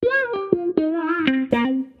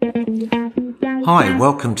Hi,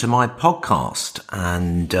 welcome to my podcast.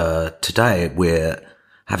 And today we're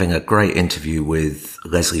having a great interview with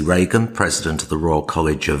Leslie Regan, President of the Royal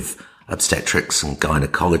College of Obstetrics and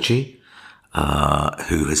Gynecology,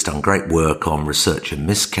 who has done great work on research and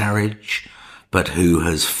miscarriage, but who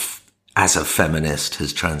has, as a feminist,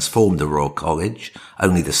 has transformed the Royal College,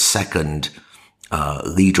 only the second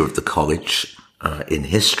leader of the college in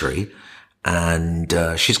history. And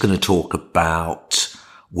she's going to talk about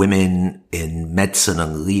women in medicine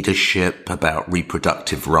and leadership, about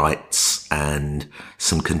reproductive rights, and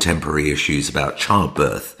some contemporary issues about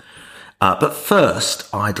childbirth. But first,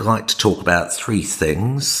 I'd like to talk about three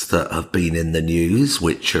things that have been in the news,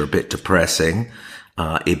 which are a bit depressing.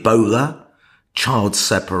 Ebola, child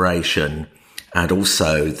separation, and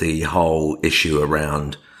also the whole issue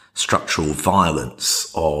around structural violence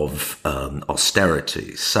of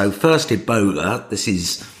austerity. So first, Ebola. This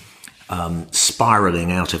is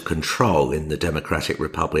spiraling out of control in the Democratic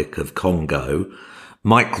Republic of Congo.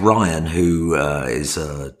 Mike Ryan, who is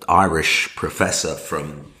an Irish professor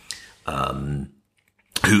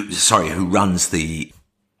who runs the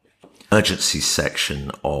emergency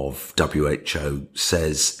section of WHO,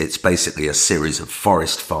 says it's basically a series of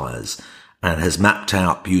forest fires and has mapped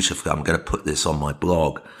out beautifully. I'm going to put this on my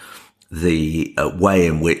blog, the way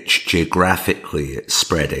in which geographically it's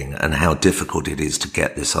spreading and how difficult it is to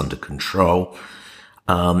get this under control.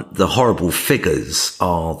 The horrible figures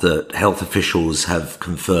are that health officials have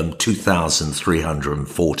confirmed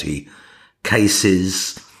 2,340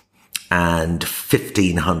 cases and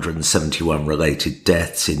 1,571 related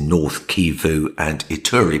deaths in North Kivu and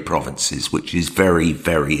Ituri provinces, which is very,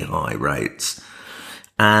 very high rates.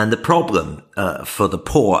 And the problem for the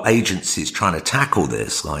poor agencies trying to tackle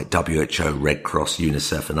this, like WHO, Red Cross,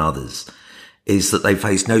 UNICEF and others, is that they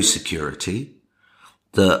face no security,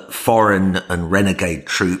 that foreign and renegade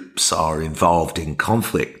troops are involved in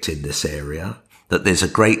conflict in this area, that there's a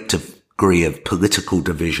great degree of political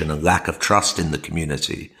division and lack of trust in the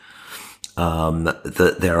community,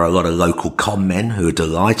 that there are a lot of local con men who are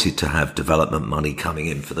delighted to have development money coming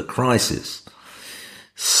in for the crisis.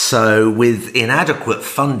 So with inadequate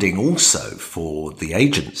funding also for the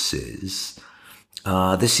agencies,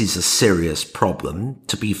 this is a serious problem.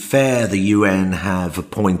 To be fair, the UN have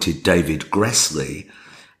appointed David Gressly,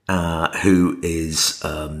 who is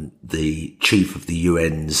the chief of the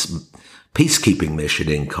UN's peacekeeping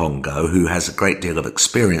mission in Congo, who has a great deal of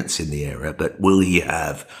experience in the area, but will he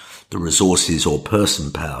have the resources or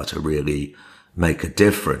person power to really make a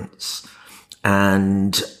difference?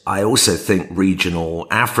 And I also think regional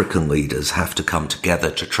African leaders have to come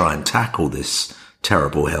together to try and tackle this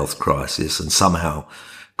terrible health crisis and somehow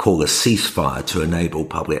call a ceasefire to enable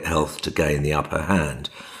public health to gain the upper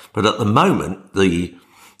hand. But at the moment, the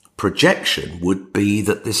projection would be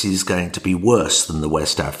that this is going to be worse than the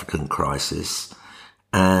West African crisis.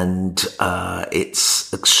 And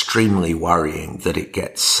it's extremely worrying that it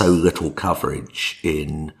gets so little coverage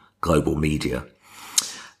in global media.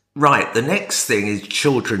 Right, the next thing is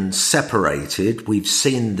children separated. We've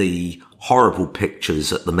seen the horrible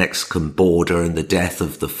pictures at the Mexican border and the death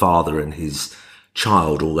of the father and his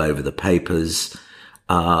child all over the papers.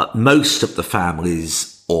 Most of the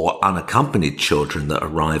families or unaccompanied children that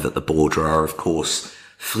arrive at the border are, of course,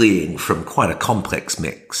 fleeing from quite a complex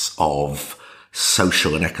mix of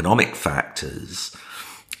social and economic factors.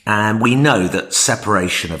 And we know that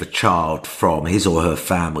separation of a child from his or her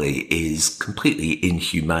family is completely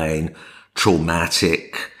inhumane,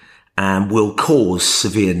 traumatic, and will cause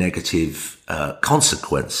severe negative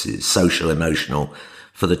consequences, social, emotional,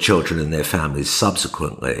 for the children and their families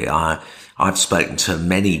subsequently. I've spoken to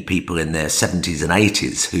many people in their 70s and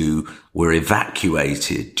 80s who were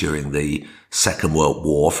evacuated during the Second World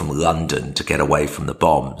War from London to get away from the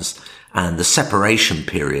bombs. And the separation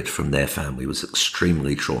period from their family was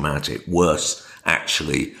extremely traumatic, worse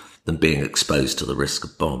actually than being exposed to the risk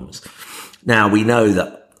of bombs. Now, we know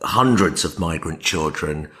that hundreds of migrant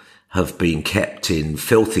children have been kept in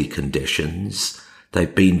filthy conditions.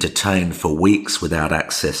 They've been detained for weeks without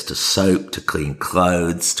access to soap, to clean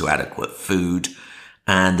clothes, to adequate food.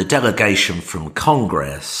 And the delegation from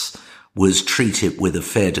Congress was treated with a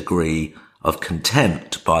fair degree of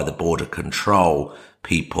contempt by the border control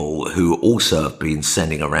people, who also have been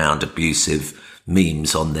sending around abusive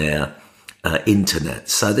memes on their internet.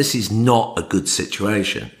 So this is not a good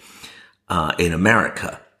situation in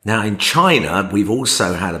America. Now, in China, we've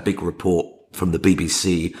also had a big report from the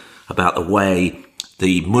BBC about the way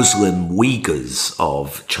the Muslim Uyghurs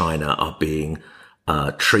of China are being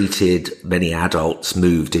treated. Many adults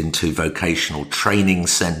moved into vocational training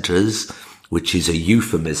centers, which is a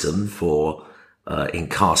euphemism for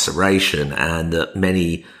incarceration, and that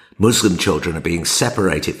many Muslim children are being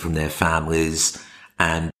separated from their families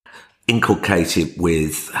and inculcated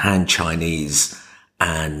with Han Chinese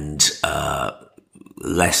and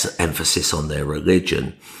less emphasis on their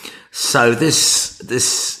religion. So this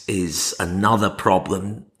is another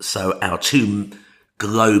problem. So our two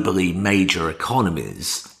globally major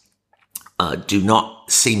economies do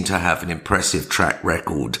not seem to have an impressive track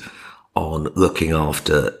record on looking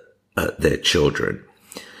after their children.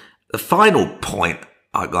 The final point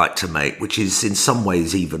I'd like to make, which is in some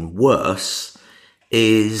ways even worse,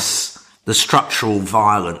 is the structural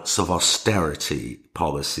violence of austerity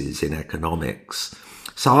policies in economics.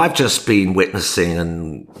 So I've just been witnessing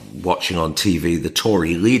and watching on TV the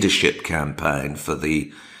Tory leadership campaign for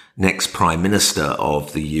the next Prime Minister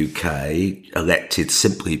of the UK, elected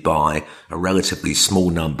simply by a relatively small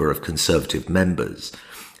number of Conservative members.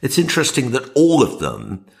 It's interesting that all of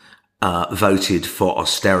them voted for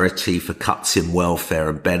austerity, for cuts in welfare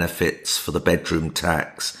and benefits, for the bedroom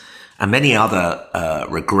tax, and many other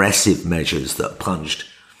regressive measures that plunged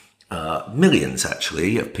millions,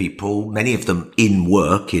 actually, of people, many of them in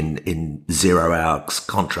work, in 0 hours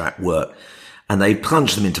contract work, and they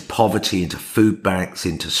plunged them into poverty, into food banks,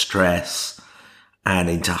 into stress, and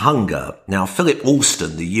into hunger. Now, Philip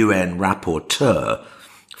Alston, the UN rapporteur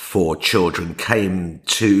for children, came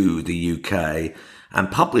to the UK and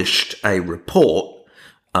published a report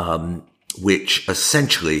which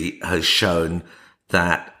essentially has shown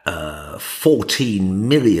that 14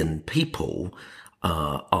 million people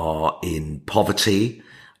are in poverty,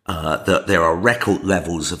 that there are record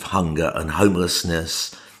levels of hunger and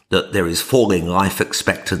homelessness, that there is falling life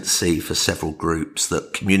expectancy for several groups,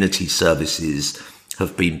 that community services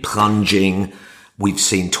have been plunging. We've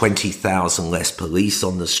seen 20,000 less police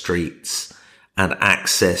on the streets, and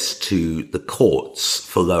access to the courts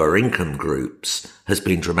for lower income groups has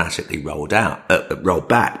been dramatically rolled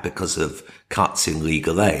back because of cuts in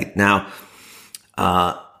legal aid. Now,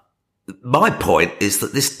 my point is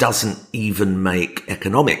that this doesn't even make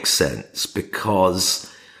economic sense, because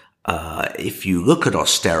if you look at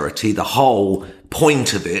austerity, the whole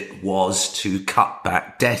point of it was to cut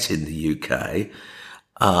back debt in the UK.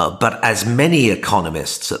 But as many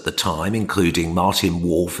economists at the time, including Martin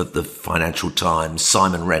Wolf of the Financial Times,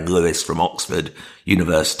 Simon Wren-Lewis from Oxford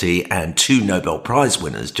University, and two Nobel Prize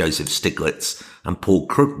winners, Joseph Stiglitz and Paul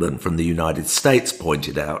Krugman from the United States,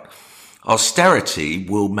 pointed out, austerity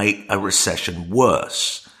will make a recession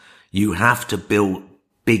worse. You have to build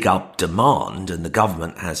big up demand, and the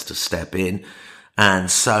government has to step in.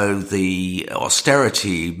 And so the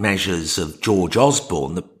austerity measures of George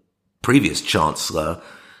Osborne, the previous Chancellor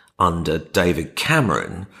under David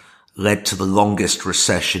Cameron, led to the longest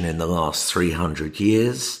recession in the last 300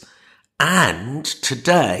 years. And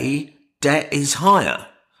today, debt is higher.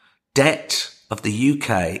 Debt of the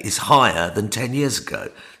UK is higher than 10 years ago.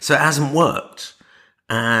 So it hasn't worked.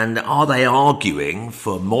 And are they arguing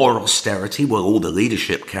for more austerity? Well, all the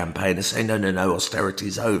leadership campaigners say, no, austerity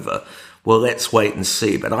is over. Well, let's wait and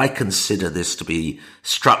see. But I consider this to be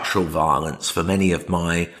structural violence for many of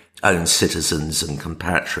my own citizens and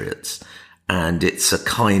compatriots. And it's a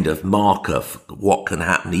kind of marker for what can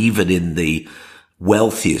happen even in the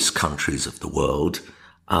wealthiest countries of the world,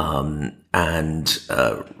 and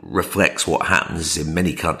reflects what happens in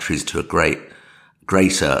many countries to a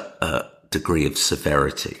greater degree of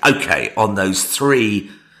severity. Okay, on those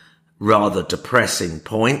three rather depressing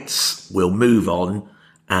points, we'll move on,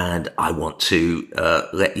 and I want to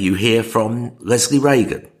let you hear from Leslie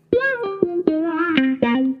Reagan.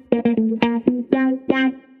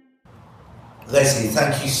 Leslie,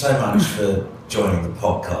 thank you so much for joining the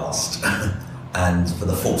podcast and for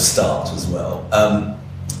the full start as well.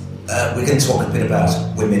 We're going to talk a bit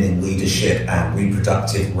about women in leadership and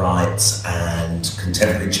reproductive rights and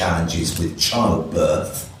contemporary challenges with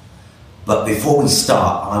childbirth. But before we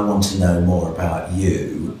start, I want to know more about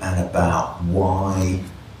you and about why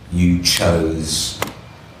you chose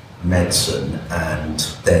medicine and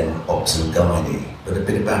then obs-and-gynae, but a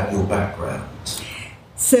bit about your background.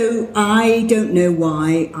 So I don't know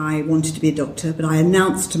why I wanted to be a doctor, but I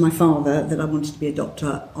announced to my father that I wanted to be a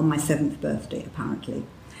doctor on my 7th birthday, apparently.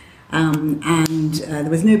 There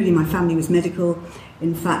was nobody in my family who was medical.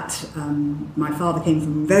 In fact, my father came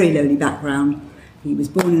from a very lowly background. He was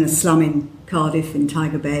born in a slum in Cardiff, in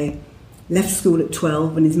Tiger Bay, left school at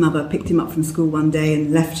 12 when his mother picked him up from school one day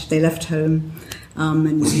and they left home.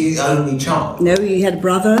 Was he the only child? No, he had a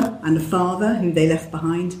brother and a father who they left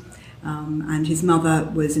behind. And his mother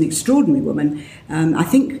was an extraordinary woman. I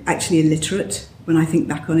think actually illiterate when I think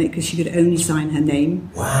back on it, because she could only sign her name.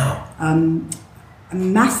 Wow. a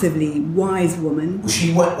massively wise woman. Was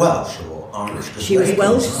she Welsh or Irish? She was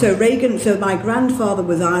Welsh. So my grandfather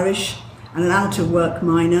was Irish and an out-of-work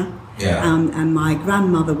miner. Yeah. And my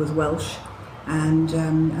grandmother was Welsh. And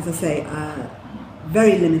as I say,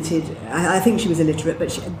 very limited. I think she was illiterate,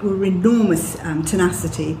 but she had enormous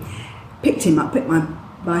tenacity. Picked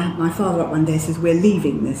my father up one day, says, we're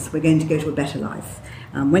leaving this, we're going to go to a better life.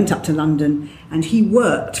 Went up to London, and he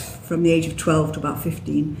worked from the age of 12 to about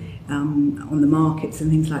 15 on the markets and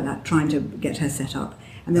things like that, trying to get her set up.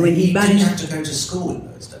 And then when he didn't have to go to school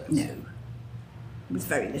in those days? No. There was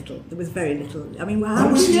very little. I mean,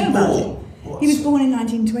 how do you know about it? He was born in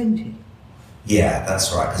 1920. Yeah,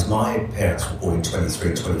 that's right, because my parents were born in 23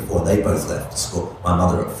 and 24, and they both left school. My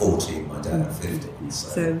mother at 14, my dad at 15.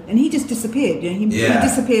 So, and he just disappeared. He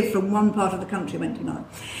disappeared from one part of the country, went to another.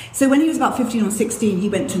 So when he was about 15 or 16, he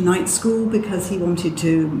went to night school because he wanted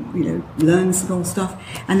to, learn some more stuff.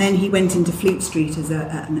 And then he went into Fleet Street as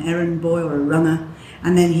an errand boy or a runner.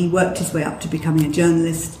 And then he worked his way up to becoming a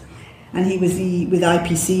journalist. And he was with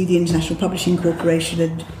IPC, the International Publishing Corporation,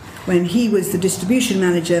 and when he was the distribution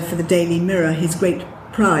manager for the Daily Mirror, his great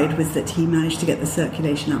pride was that he managed to get the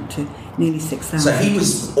circulation up to nearly 6,000. So he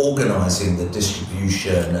was organising the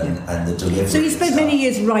distribution and the delivery. So he spent many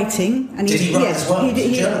years writing. And did he write as well?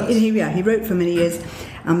 He wrote for many years.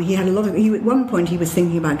 He had a lot of. At one point, he was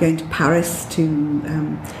thinking about going to Paris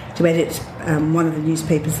to edit one of the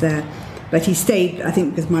newspapers there. But he stayed, I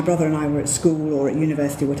think, because my brother and I were at school or at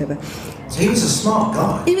university or whatever. So he was a smart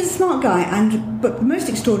guy. He was a smart guy, but the most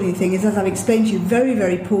extraordinary thing is, as I've explained to you, very,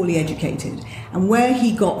 very poorly educated. And where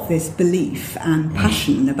he got this belief and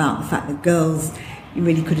passion about the fact that girls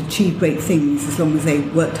really could achieve great things as long as they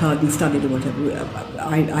worked hard and studied or whatever,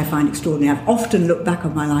 I find extraordinary. I've often looked back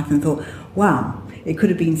on my life and thought, wow, it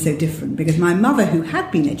could have been so different. Because my mother, who had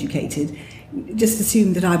been educated, just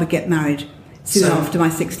assumed that I would get married soon after my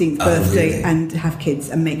 16th birthday, really? And have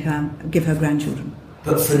kids and give her grandchildren.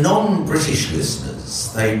 But for non-British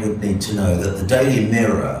listeners, they would need to know that the Daily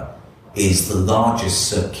Mirror is the largest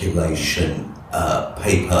circulation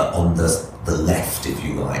paper on the left, if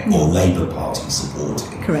you like, or Labour Party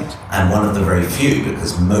supporting. Correct. And one of the very few,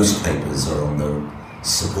 because most papers are on the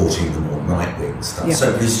supporting the more right-wing stuff. Yeah.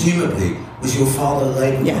 So presumably, was your father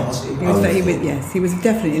Labour Party? Yes, he was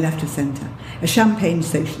definitely left of centre. A champagne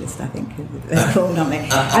socialist, I think, they called on me.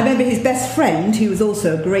 I remember his best friend, who was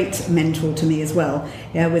also a great mentor to me as well,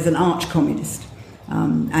 was an arch communist.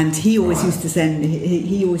 And he always used to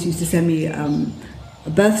send me a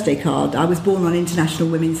birthday card. I was born on International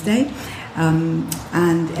Women's Day.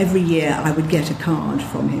 And every year I would get a card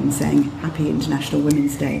from him saying Happy International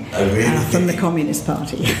Women's Day from the Communist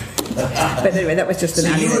Party. But anyway, that was just an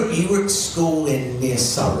anecdote. You were at school near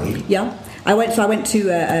Surrey? Yeah. I went to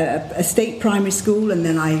a state primary school, and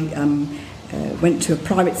then I went to a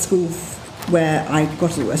private school where I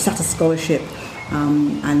got a SATA scholarship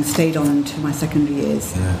and stayed on until my secondary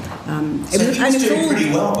years. Yeah. So he was doing pretty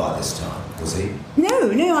well by this time. Was he?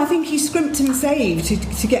 No, I think he scrimped and saved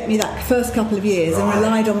to get me that first couple of years, right, and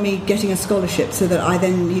relied on me getting a scholarship so that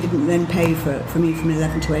he didn't then pay for me from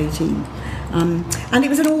 11 to 18. And it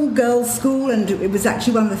was an all-girls school, and it was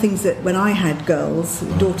actually one of the things that when I had girls,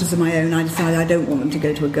 daughters of my own, I decided I don't want them to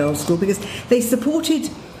go to a girls' school because they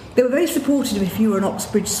were very supportive if you were an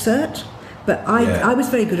Oxbridge cert. But I was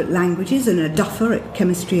very good at languages and a duffer at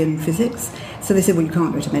chemistry and physics. So they said, well, you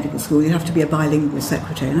can't go to medical school, you have to be a bilingual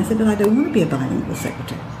secretary. And I said, but I don't want to be a bilingual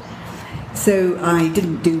secretary. So I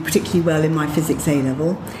didn't do particularly well in my physics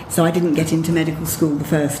A-level, so I didn't get into medical school the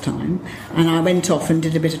first time. And I went off and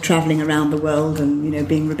did a bit of travelling around the world and,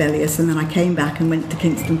 being rebellious. And then I came back and went to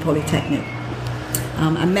Kingston Polytechnic.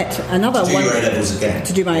 I met another one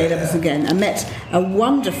to do my A-levels again. I met a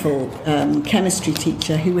wonderful chemistry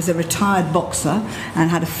teacher who was a retired boxer and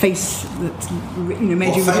had a face that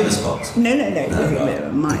made you famous boxer? No,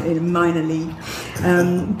 in a minor league.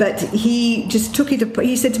 But he just took it.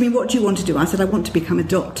 He said to me, "What do you want to do?" I said, "I want to become a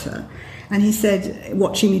doctor." And he said,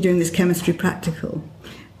 watching me doing this chemistry practical.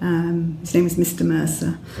 His name was Mr.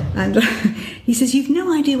 Mercer, and he says, "You've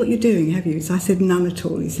no idea what you're doing, have you?" So I said, "None at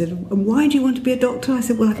all." He said, "And why do you want to be a doctor?" I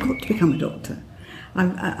said, "Well, I've got to become a doctor.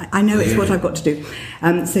 I know it's what I've got to do."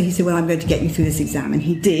 So he said, "Well, I'm going to get you through this exam," and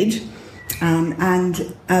he did.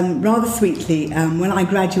 And rather sweetly, when I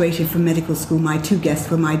graduated from medical school, my two guests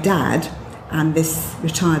were my dad and this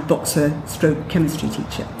retired boxer stroke chemistry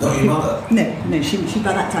teacher. Not your mother? No, she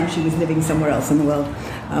by that time she was living somewhere else in the world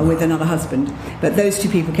with another husband. But those two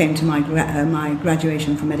people came to my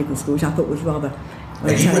graduation from medical school, which I thought was rather...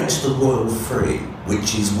 And you went to the Royal Free,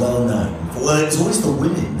 which is well known. Well, it's always the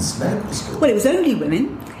women's medical school. Well, it was only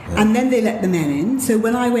women. And then they let the men in. So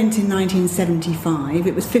when I went in 1975,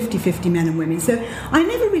 it was 50-50 men and women. So I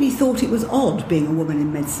never really thought it was odd being a woman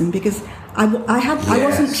in medicine, because I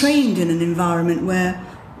wasn't trained in an environment where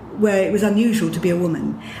it was unusual to be a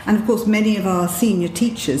woman. And of course, many of our senior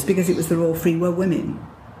teachers, because it was the Royal Free, were women.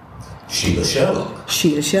 Sheila Sherlock.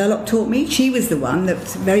 Sheila Sherlock taught me. She was the one that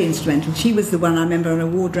was very instrumental. She was the one, I remember on a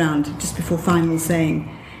ward round just before finals,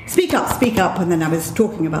 saying, speak up, and then I was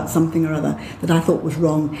talking about something or other that I thought was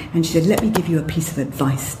wrong, and she said, let me give you a piece of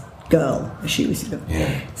advice, girl, as she was.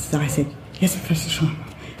 So I said, yes, Professor Shaw.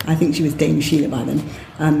 I think she was Dame Sheila by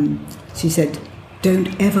then. She said,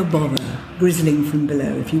 don't ever bother grizzling from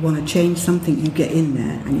below. If you want to change something, you get in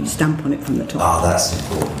there and you stamp on it from the top. Ah, that's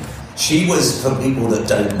important. She was, for people that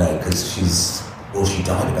don't know, because she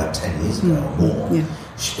died about 10 years ago or more. Yeah.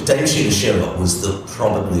 Dame Sheila Sherlock was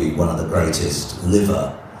probably one of the greatest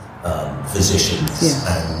liver physicians,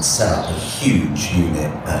 and set up a huge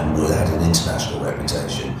unit and had an international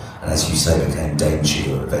reputation. And as you say, became Dame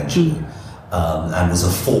Sheila eventually. And was a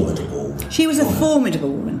formidable. She was a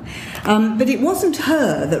formidable woman, but it wasn't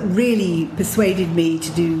her that really persuaded me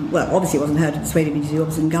to do. Well, obviously, it wasn't her that persuaded me to do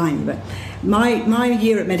obs and gynae. But my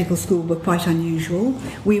year at medical school were quite unusual.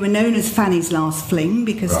 We were known as Fanny's last fling,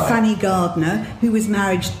 because Fanny Gardner, who was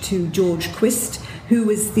married to George Quist, who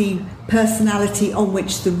was the personality on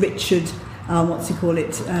which the Richard.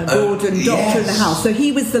 Gordon, Doctor of the House. So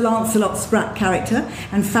he was the Lancelot Spratt character,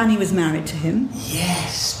 and Fanny was married to him.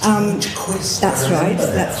 Yes, George Quist.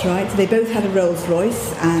 That's right. They both had a Rolls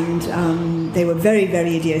Royce, and they were very,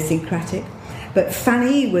 very idiosyncratic. But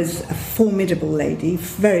Fanny was a formidable lady,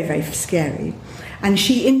 very, very scary, and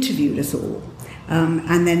she interviewed us all.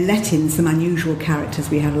 And then let in some unusual characters.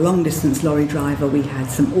 We had a long-distance lorry driver, we had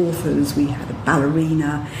some authors, we had a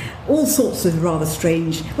ballerina, all sorts of rather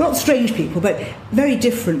strange, well, not strange people, but very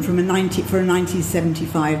different from a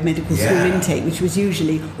 1975 medical school intake, which was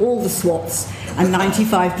usually all the SWATs, and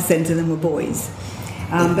 95% of them were boys.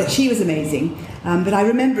 But she was amazing. But I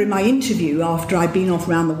remember in my interview, after I'd been off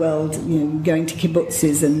around the world, going to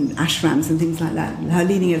kibbutzes and ashrams and things like that, her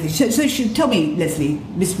leading everything. So she'd tell me, Leslie,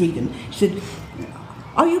 Miss Regan, she said,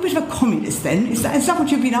 are you a bit of a communist then? Is that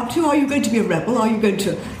what you've been up to? Are you going to be a rebel? Are you going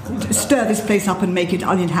to stir this place up and make it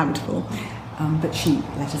uninhabitable? But she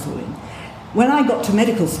let us all in. When I got to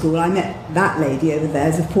medical school, I met that lady over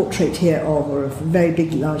there. There's a portrait here or a very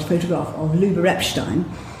big, large photograph of Luba Epstein,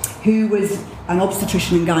 who was an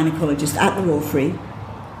obstetrician and gynaecologist at the Royal Free,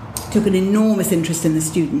 took an enormous interest in the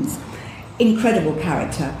students, incredible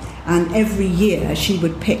character, and every year she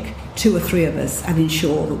would pick 2 or 3 of us and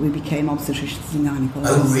ensure that we became obstetricians and gynecologists.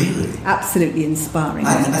 Oh, really? Absolutely inspiring.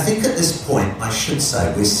 I think at this point, I should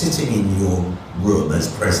say, we're sitting in your room as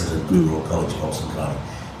president of the Royal College of Obs and Gynae,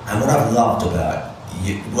 and what I've loved about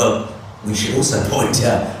you, well, we should also point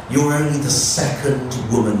out, you're only the second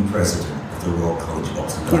woman president of the Royal College of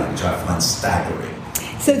Obs and Gynae, which I find staggering.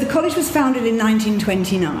 So the college was founded in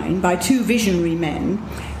 1929 by 2 visionary men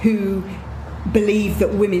who believed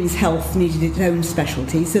that women's health needed its own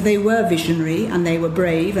specialty. So they were visionary and they were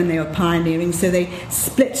brave and they were pioneering. So they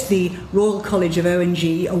split the Royal College of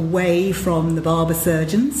O&G away from the barber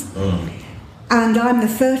surgeons. And I'm the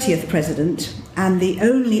 30th president, and the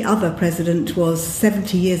only other president was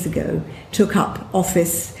 70 years ago, took up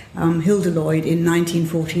office, Hilda Lloyd, in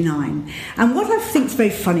 1949. And what I think is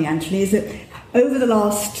very funny, Anthony, is that over the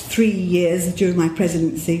last 3 years during my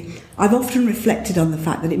presidency, I've often reflected on the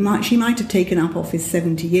fact that she might have taken up office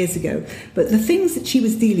 70 years ago, but the things that she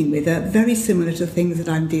was dealing with are very similar to things that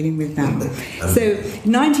I'm dealing with now. So,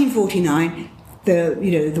 in 1949,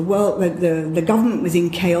 the government was in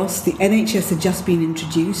chaos. The NHS had just been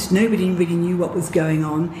introduced. Nobody really knew what was going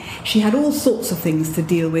on. She had all sorts of things to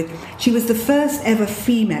deal with. She was the first ever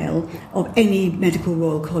female of any medical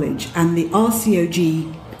Royal College, and the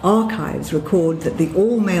RCOG archives record that the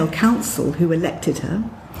all-male council who elected her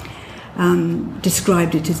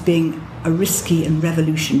described it as being a risky and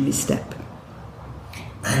revolutionary step.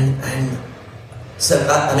 And so,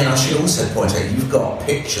 I should also point out, you've got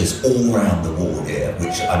pictures all around the wall here,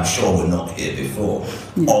 which I'm sure were not here before,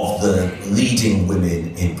 of the leading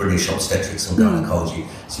women in British obstetrics and gynecology.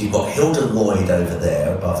 So you've got Hilda Lloyd over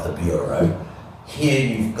there above the bureau.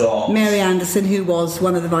 Here you've got Mary Anderson, who was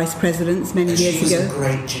one of the vice presidents many years ago. She was a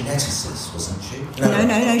great geneticist, wasn't she?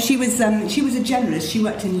 No. She was a generalist. She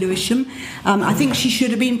worked in Lewisham. I think she should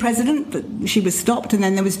have been president, but she was stopped. And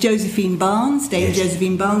then there was Josephine Barnes,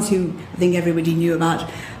 Josephine Barnes, who I think everybody knew about,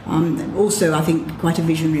 Also, I think quite a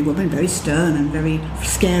visionary woman, very stern and very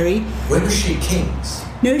scary. Where was she at King's?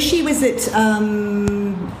 No, she was at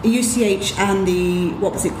UCH and the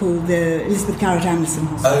Elizabeth Garrett Anderson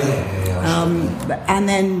Hospital. Oh, yeah. And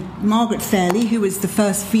then Margaret Fairley, who was the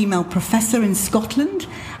first female professor in Scotland,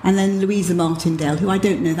 and then Louisa Martindale, who I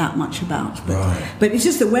don't know that much about. But it's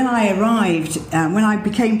just that when I arrived, when I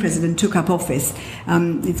became president, took up office,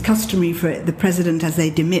 it's customary for the president, as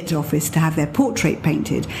they demit office, to have their portrait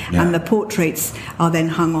painted. Yeah. And the portraits are then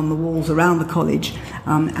hung on the walls around the college.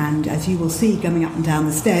 And as you will see coming up and down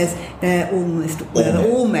the stairs, they're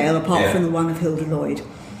all male, apart from the one of Hilda Lloyd.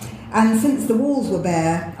 And since the walls were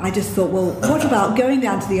bare, I just thought, well, what about going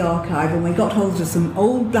down to the archive, and we got hold of some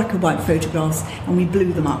old black and white photographs and we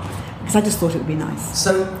blew them up, because I just thought it would be nice.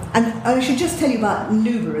 And I should just tell you about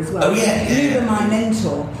Luba as well. Luba, my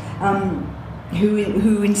mentor,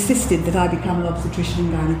 who insisted that I become an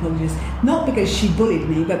obstetrician and gynaecologist, not because she bullied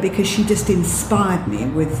me, but because she just inspired me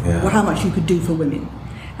with how much you could do for women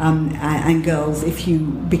and girls if you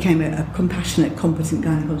became a compassionate, competent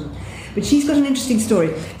gynaecologist. But she's got an interesting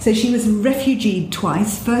story. So she was refugeed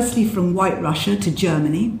twice, firstly from White Russia to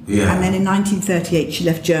Germany, and then in 1938 she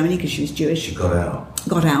left Germany because she was Jewish. She got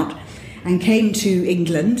out and came to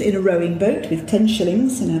England in a rowing boat with 10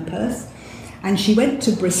 shillings in her purse, and she went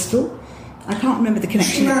to Bristol. I can't remember the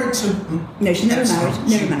connection. Was she married to... No, she never married.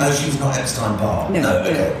 Oh, she was not Epstein-Barr. No,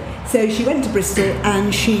 okay. So she went to Bristol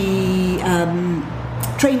and she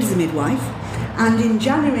trained as a midwife, and in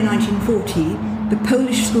January 1940 the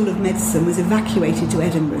Polish School of Medicine was evacuated to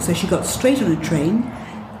Edinburgh. So she got straight on a train,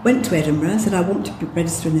 went to Edinburgh, said, I want to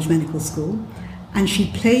register in this medical school, and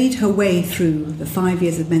she played her way through the 5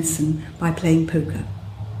 years of medicine by playing poker.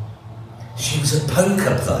 She was a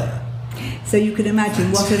poker player? So you can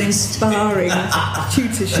imagine what an inspiring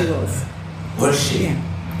tutor she was. Was she? Yeah.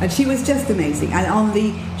 And she was just amazing. And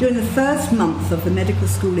during the first month of the medical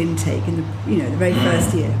school intake, in the very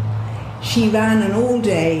first year, she ran an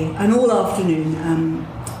all-day and all-afternoon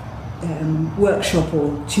workshop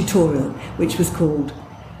or tutorial, which was called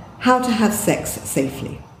How to Have Sex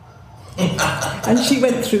Safely. And she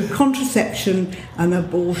went through contraception and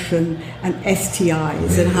abortion and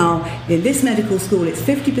STIs, and how in this medical school it's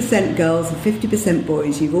 50% girls and 50%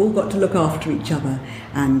 boys. You've all got to look after each other,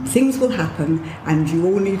 and things will happen, and you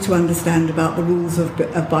all need to understand about the rules of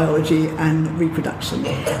biology and reproduction.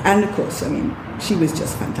 And of course, she was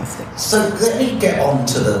just fantastic. So let me get on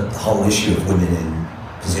to the whole issue of women in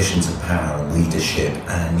positions of power and leadership,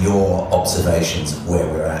 and your observations of where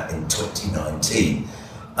we're at in 2019.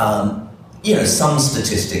 Some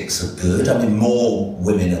statistics are good. More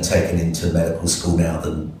women are taken into medical school now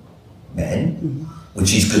than men,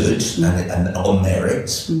 which is good, and on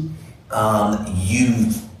merit.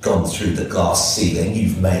 You've gone through the glass ceiling,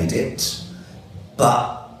 you've made it,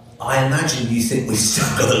 but I imagine you think we've still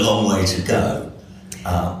got a long way to go.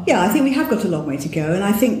 I think we have got a long way to go, and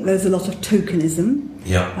I think there's a lot of tokenism.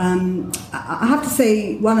 I have to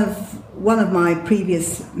say, one of my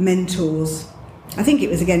previous mentors, I think it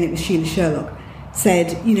was Sheila Sherlock,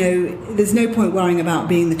 said, there's no point worrying about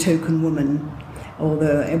being the token woman.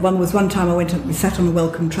 One time we sat on a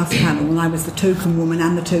Wellcome Trust panel, and I was the token woman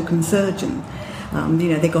and the token surgeon.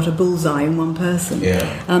 They got a bullseye in one person.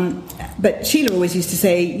 But Sheila always used to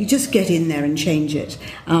say, you just get in there and change it.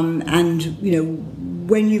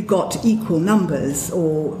 When you've got equal numbers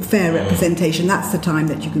or fair representation, that's the time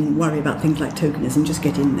that you can worry about things like tokenism. Just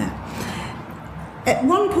get in there. At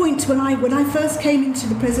one point, when I first came into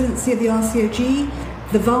the presidency of the RCOG,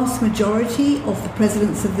 the vast majority of the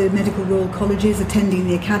presidents of the medical royal colleges attending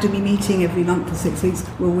the academy meeting every month or 6 weeks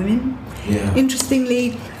were women.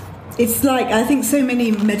 Interestingly, it's like, I think so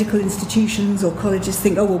many medical institutions or colleges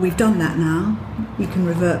think, oh, well, we've done that now. We can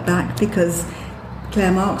revert back, because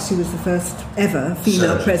Claire Marks, who was the first ever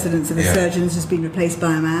female president of the surgeons, has been replaced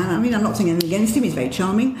by a man. I'm not saying anything against him, he's very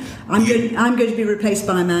charming. I'm going to be replaced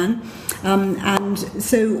by a man. And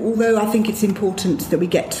so, although I think it's important that we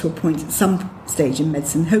get to a point at some stage in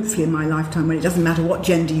medicine, hopefully in my lifetime, when it doesn't matter what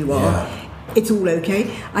gender you are, it's all okay,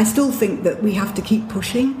 I still think that we have to keep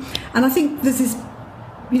pushing. And I think there's this,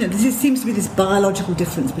 there seems to be this biological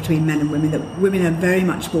difference between men and women, that women are very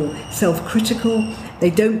much more self-critical.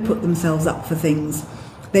 They don't put themselves up for things.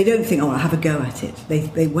 They don't think, I'll have a go at it.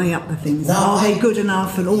 They weigh up the things. Are they good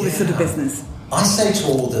enough, and all this sort of business. I say to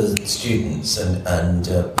all the students, and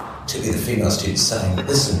particularly the female students, saying,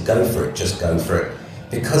 listen, go for it, just go for it.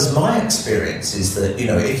 Because my experience is that,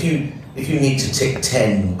 if you need to tick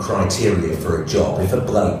 10 criteria for a job, if a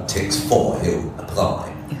bloke ticks 4, he'll apply.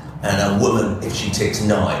 And a woman, if she ticks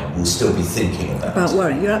 9, will still be thinking about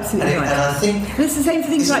worrying. You're absolutely right. And I think... And it's the same for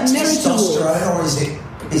things like merit awards. Or is it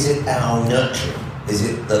is it our nurturing? Is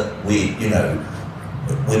it that we,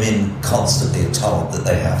 women constantly are told that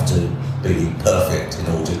they have to be perfect in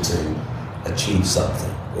order to achieve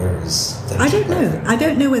something? Whereas I don't know. I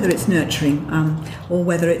don't know whether it's nurturing or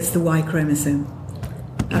whether it's the Y chromosome.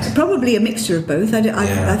 Probably a mixture of both.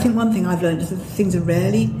 I think one thing I've learned is that things are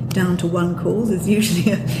rarely down to one cause. There's usually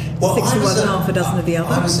six of one and half a dozen of the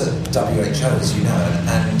other. I was at WHO, as you know,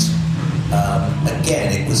 and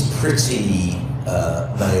again, it was pretty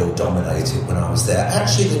male-dominated when I was there.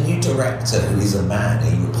 Actually, the new director, who is a man,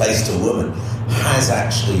 he replaced a woman, has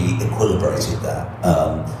actually equilibrated that.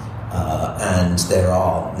 And there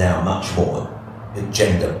are now much more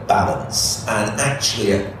gender balance. And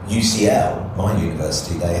actually at UCL, my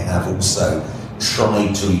university, they have also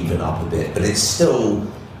tried to even up a bit, but it's still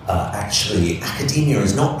actually, academia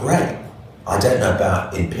is not great. I don't know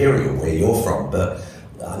about Imperial, where you're from, but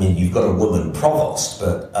I mean, you've got a woman provost,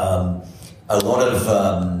 but a lot of...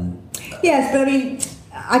 Yes, but I mean,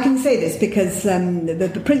 I can say this because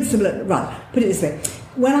the principal... Right, put it this way.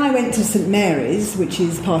 When I went to St Mary's, which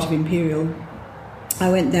is part of Imperial, I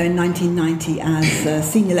went there in 1990 as a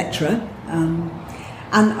senior lecturer,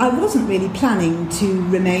 and I wasn't really planning to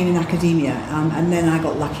remain in academia, and then I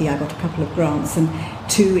got lucky. I got a couple of grants and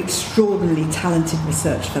 2 extraordinarily talented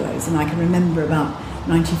research fellows, and I can remember about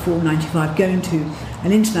 94, 95 going to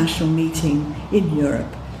an international meeting in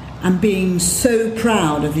Europe and being so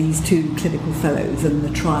proud of these 2 clinical fellows and the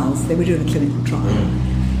trials. They were doing a clinical trial,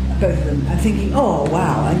 both of them, and thinking, oh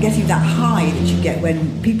wow, and getting that high that you get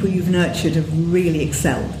when people you've nurtured have really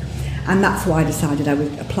excelled. And that's why I decided I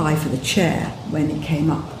would apply for the chair when it came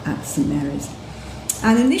up at St Mary's.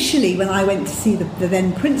 And initially, when I went to see the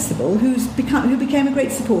then principal, who became a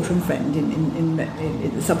great supporter and friend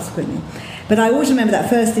in subsequently, but I always remember that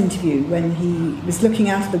first interview when he was looking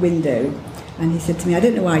out of the window and he said to me, I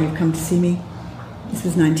don't know why you've come to see me. This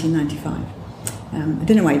was 1995. I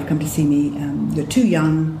don't know why you've come to see me. You're too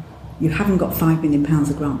young. You haven't got £5 million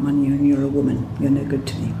of grant money and you're a woman. You're no good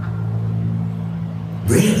to me.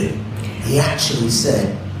 Really? He actually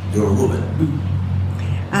said, you're a woman?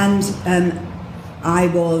 And I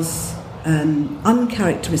was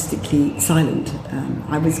uncharacteristically silent.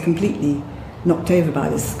 I was completely knocked over by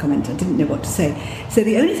this comment. I didn't know what to say. So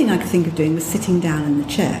the only thing I could think of doing was sitting down in the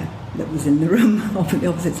chair that was in the room off the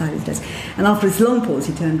opposite side of his desk. And after this long pause,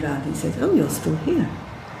 he turned around and he said, oh, you're still here.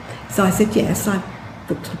 So I said, yes, I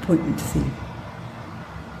booked an appointment to see you.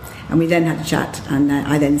 And we then had a chat, and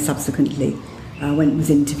I then subsequently was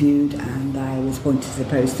interviewed, and I was appointed to the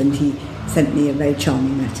post, and he sent me a very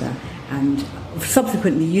charming letter, and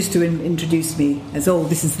subsequently used to introduce me as, oh,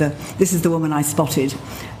 this is the woman I spotted.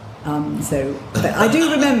 But I do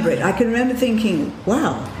remember it. I can remember thinking,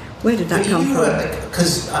 wow, where did that come from?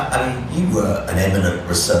 Because, I mean, you were an eminent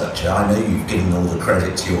researcher. I know you've given all the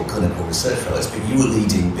credit to your clinical research fellows, but you were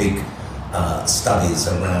leading big studies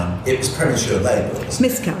around, it was premature labour,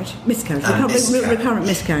 miscarriage, recurrent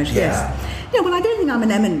miscarriage, yes. Yeah, well, I don't think I'm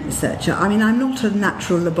an eminent researcher. I mean, I'm not a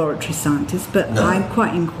natural laboratory scientist, but I'm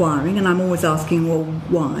quite inquiring, and I'm always asking, well,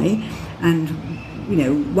 why? And,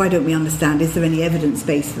 why don't we understand? Is there any evidence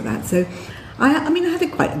base for that? So, I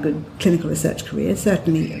had quite a good clinical research career,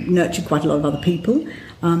 certainly nurtured quite a lot of other people,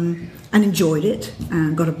 and enjoyed it,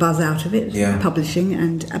 and got a buzz out of it,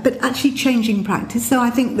 publishing, but actually changing practice. So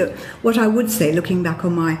I think that what I would say, looking back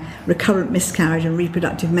on my recurrent miscarriage and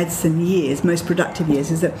reproductive medicine years, most productive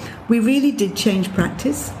years, is that we really did change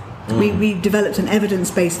practice. We developed an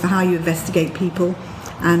evidence base for how you investigate people,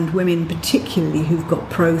 and women particularly who've got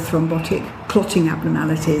prothrombotic clotting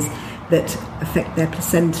abnormalities that affect their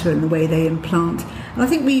placenta and the way they implant. And I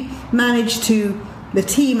think we managed to, the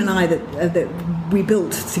team and I that we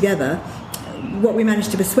built together, what we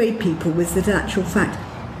managed to persuade people was that in actual fact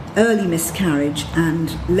early miscarriage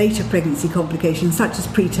and later pregnancy complications such as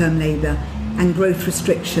preterm labour and growth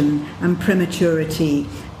restriction and prematurity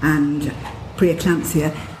and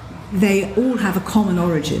preeclampsia, they all have a common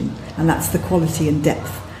origin, and that's the quality and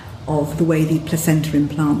depth of the way the placenta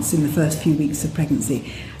implants in the first few weeks of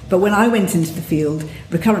pregnancy. But when I went into the field,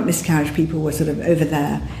 recurrent miscarriage people were sort of over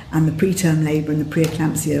there, and the preterm labour and the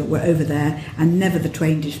preeclampsia were over there, and never the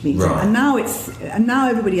twain dish meet. Right. And now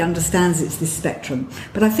everybody understands it's this spectrum.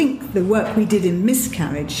 But I think the work we did in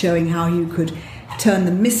miscarriage, showing how you could turn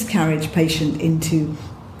the miscarriage patient into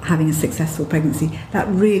having a successful pregnancy, that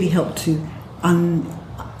really helped to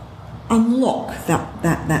unlock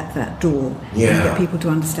that door and get people to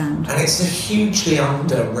understand. And it's a hugely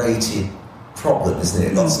underrated problem, isn't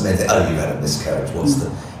it? Lots of men think, oh, you had a miscarriage,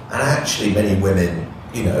 and actually many women,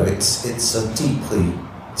 it's a deeply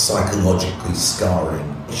psychologically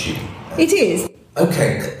scarring issue. It is.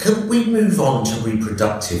 Okay, can we move on to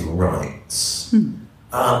reproductive rights?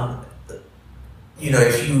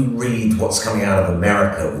 If you read what's coming out of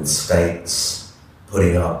America with states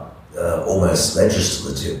putting up almost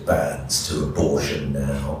legislative bans to abortion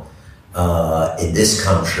now, in this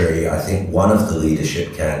country, I think one of the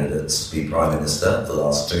leadership candidates to be Prime Minister, the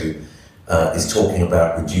last two, is talking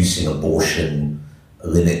about reducing abortion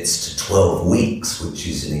limits to 12 weeks, which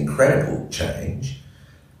is an incredible change.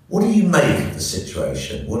 What do you make of the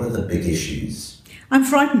situation? What are the big issues? I'm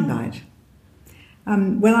frightened by it.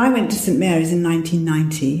 When I went to St Mary's in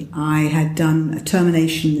 1990, I had done a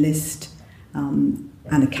termination list and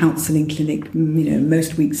a counselling clinic,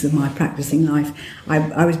 most weeks of my practising life.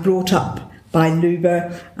 I was brought up by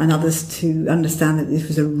Luba and others to understand that this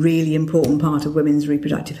was a really important part of women's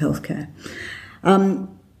reproductive health care. And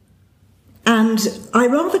I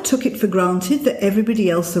rather took it for granted that everybody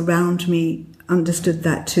else around me understood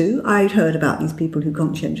that too. I'd heard about these people who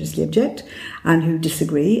conscientiously object and who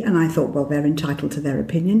disagree, and I thought, well, they're entitled to their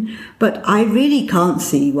opinion. But I really can't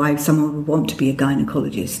see why someone would want to be a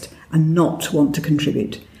gynaecologist and not want to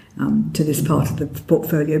contribute to this part of the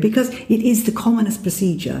portfolio, because it is the commonest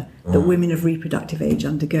procedure that women of reproductive age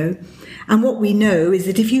undergo. And what we know is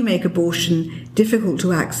that if you make abortion difficult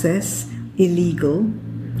to access, illegal,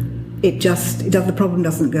 the problem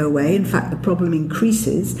doesn't go away. In fact, the problem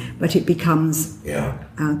increases, but it becomes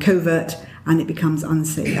covert and it becomes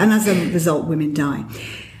unsafe. And as a result, women die.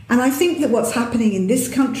 And I think that what's happening in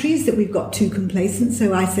this country is that we've got too complacent.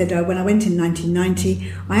 So I said, when I went in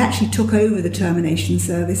 1990, I actually took over the termination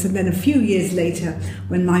service. And then a few years later,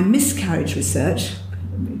 when my miscarriage research,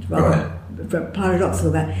 rather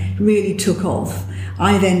paradoxical, that really took off,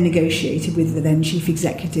 I then negotiated with the then chief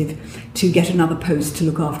executive to get another post to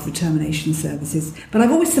look after the termination services. But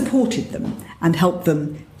I've always supported them and helped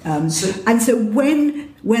them. And so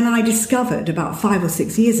when I discovered about 5 or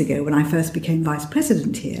 6 years ago, when I first became vice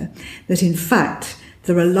president here, that in fact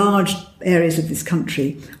there are large areas of this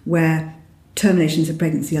country where terminations of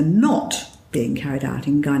pregnancy are not being carried out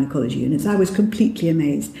in gynaecology units, I was completely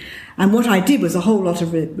amazed. And what I did was a whole lot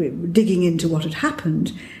of digging into what had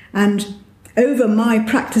happened. And over my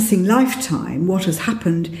practicing lifetime, what has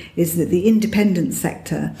happened is that the independent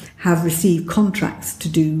sector have received contracts to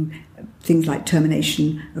do things like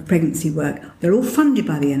termination of pregnancy work. They're all funded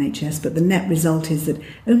by the NHS, but the net result is that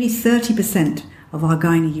only 30% of our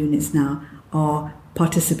gynae units now are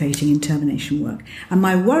participating in termination work. And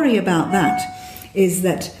my worry about that is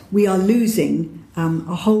that we are losing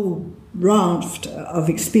a whole raft of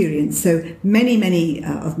experience. So many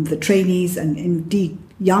of the trainees and indeed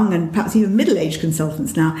young and perhaps even middle-aged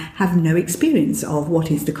consultants now have no experience of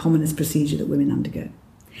what is the commonest procedure that women undergo.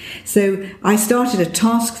 So I started a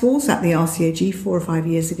task force at the RCAG 4 or 5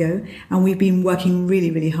 years ago, and we've been working really,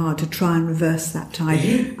 really hard to try and reverse that tide.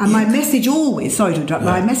 And my message always, sorry to interrupt,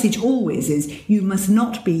 my message always is we must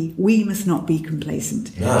not be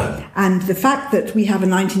complacent. No. And the fact that we have a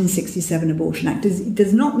 1967 Abortion Act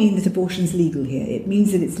does not mean that abortion is legal here. It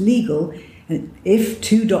means that it's legal if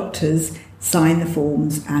 2 doctors sign the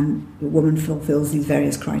forms and the woman fulfills these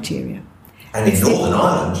various criteria. And in Northern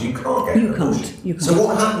Ireland, you can't get an abortion. You can't. So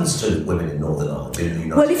what happens to women in Northern Ireland in the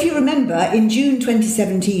United Well, if you remember, in June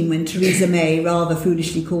 2017, when Theresa May rather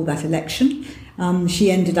foolishly called that election,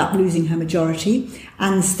 she ended up losing her majority,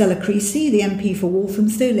 and Stella Creasy, the MP for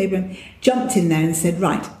Walthamstow, Labour, jumped in there and said,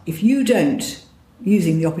 right, if you don't,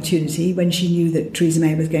 using the opportunity when she knew that Theresa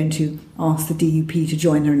May was going to ask the DUP to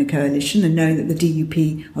join her in a coalition, and knowing that the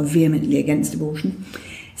DUP are vehemently against abortion,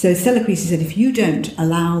 so Stella Creasy said, if you don't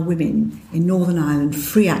allow women in Northern Ireland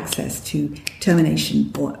free access to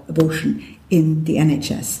termination or abortion in the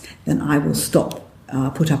NHS, then I will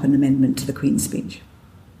put up an amendment to the Queen's speech.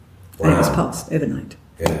 Wow. And it was passed overnight.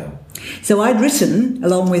 Yeah. So I'd written,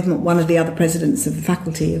 along with one of the other presidents of the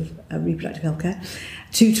Faculty of Reproductive Healthcare,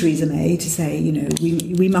 to Theresa May to say,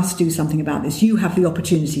 we must do something about this. You have the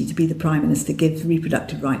opportunity to be the Prime Minister, give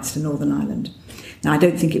reproductive rights to Northern Ireland. Now, I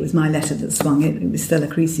don't think it was my letter that swung it. It was Stella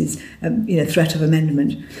Creasy's threat of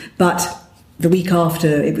amendment. But the week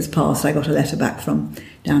after it was passed, I got a letter back from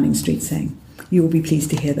Downing Street saying, you will be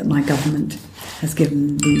pleased to hear that my government has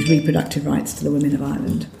given these reproductive rights to the women of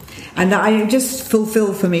Ireland. And I just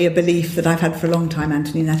fulfilled for me a belief that I've had for a long time,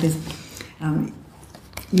 Anthony, and that is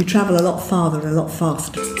you travel a lot farther, a lot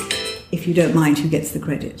faster, if you don't mind who gets the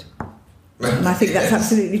credit. And I think that's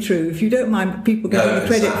absolutely true. If you don't mind people getting the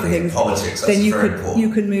credit for things, politics, then you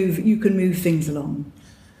can move things along.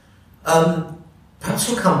 Perhaps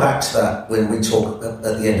we'll come back to that when we talk at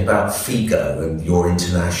the end about FIGO and your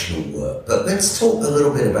international work. But let's talk a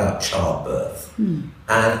little bit about childbirth. And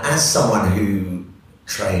as someone who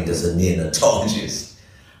trained as a neonatologist,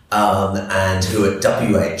 and who at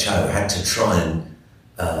WHO had to try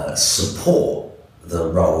and support the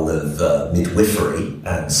role of midwifery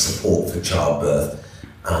and support for childbirth.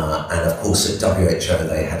 And of course at WHO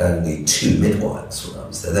they had only 2 midwives when I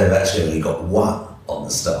was there. They've actually only got 1 on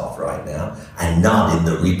the staff right now, and none in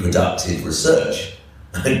the reproductive research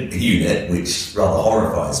unit, which rather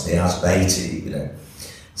horrifies me, out of 80,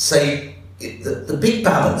 So the big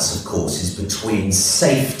balance, of course, is between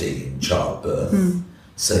safety in childbirth.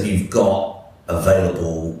 So you've got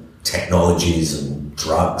available technologies and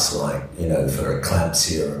drugs like, for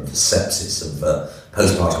eclampsia and for sepsis and for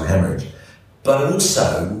postpartum hemorrhage, but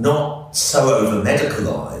also not so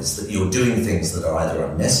over-medicalised that you're doing things that are either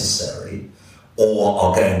unnecessary or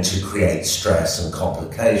are going to create stress and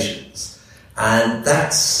complications. And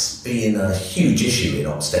that's been a huge issue in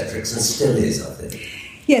obstetrics and still is, I think.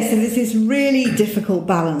 Yes, so there's this really difficult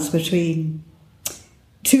balance between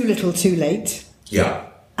too little too late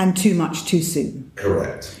and too much too soon.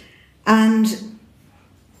 Correct. And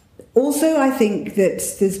also I think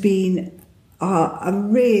that there's been a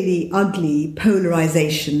really ugly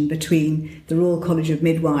polarisation between the Royal College of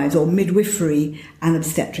Midwives, or midwifery, and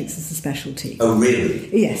obstetrics as a specialty. Oh, really?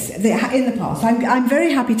 Yes, in the past. I'm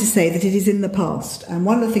very happy to say that it is in the past. And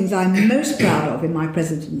one of the things I'm most proud of in my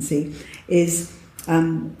presidency is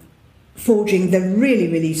forging the really,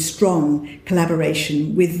 really strong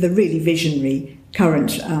collaboration with the really visionary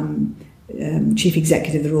current Chief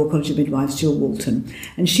Executive of the Royal College of Midwives, Jill Walton.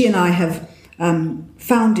 And she and I have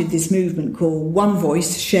founded this movement called One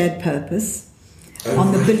Voice, Shared Purpose,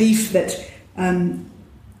 on the belief that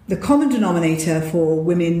the common denominator for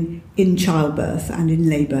women in childbirth and in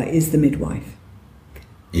labour is the midwife.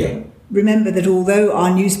 Yeah. Remember that although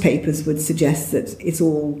our newspapers would suggest that it's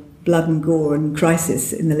all blood and gore and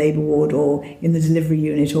crisis in the labour ward or in the delivery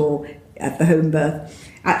unit or at the home birth,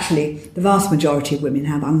 actually the vast majority of women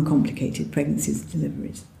have uncomplicated pregnancies and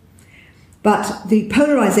deliveries. But the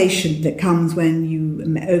polarisation that comes when you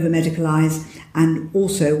over-medicalise, and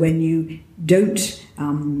also when you don't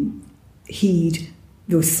heed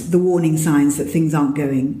the warning signs that things aren't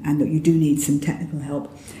going and that you do need some technical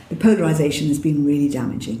help, the polarisation has been really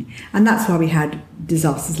damaging. And that's why we had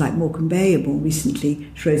disasters like Morecambe Bay, or more recently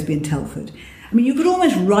Shrewsbury and Telford. I mean, you could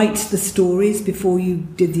almost write the stories before you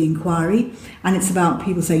did the inquiry, and it's about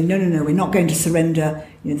people saying, no, we're not going to surrender.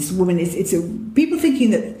 This woman is people thinking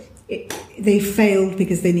that they failed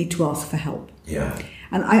because they need to ask for help. Yeah.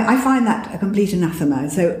 And I find that a complete anathema.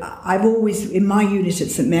 So I've always, in my unit at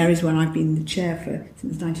St Mary's, when I've been the chair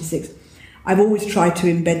since '96, I've always tried to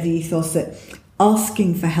embed the ethos that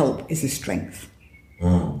asking for help is a strength.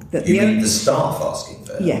 That you mean the staff asking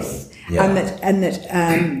for help? Yes. Yeah.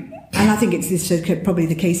 And I think it's probably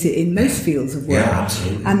the case in most fields of work. Yeah,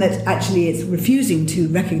 absolutely. And that actually it's refusing to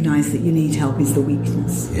recognise that you need help is the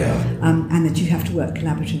weakness. Yeah. And that you have to work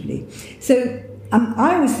collaboratively. So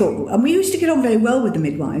I always thought, and we used to get on very well with the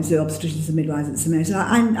midwives, the obstetricians and midwives at St Mary's,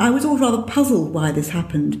 and I was always rather puzzled why this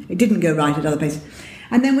happened. It didn't go right at other places.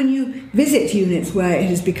 And then when you visit units where it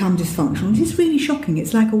has become dysfunctional, it's really shocking.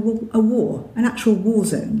 It's like a war, an actual war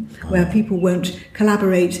zone, where people won't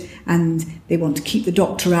collaborate and they want to keep the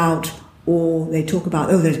doctor out, or they talk about,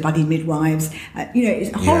 those bloody midwives.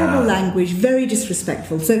 It's horrible language, very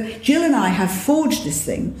disrespectful. So Jill and I have forged this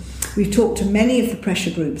thing. We've talked to many of the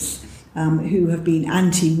pressure groups who have been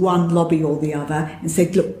anti one lobby or the other and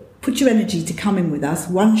said, look, put your energy to come in with us,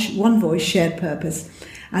 one voice, shared purpose.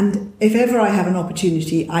 And if ever I have an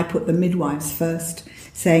opportunity, I put the midwives first,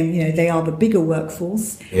 saying, they are the bigger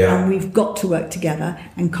workforce, and we've got to work together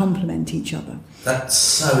and complement each other. That's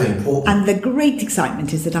so important. And the great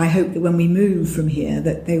excitement is that I hope that when we move from here,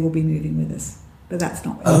 that they will be moving with us. But that's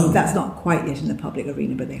not quite yet in the public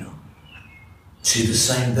arena, but they are. To the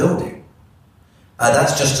same building?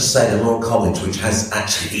 That's just to say the Royal College, which has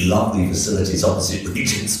actually lovely facilities opposite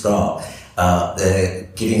Regent's Park, they're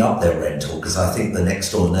giving up their rental because I think the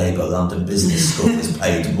next door neighbour, London Business School, has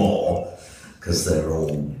paid more because they're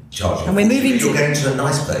all charging. And we're moving. You're going to a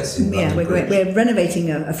nice place in London Bridge. We're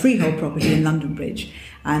renovating a freehold property in London Bridge,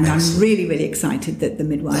 and excellent. I'm really, really excited that the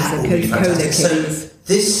midwives are co-located. So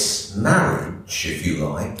this marriage, if you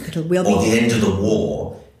like, or the end of the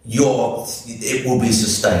war, it will be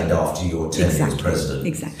sustained after your tenure as president.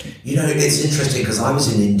 Exactly. It's interesting because I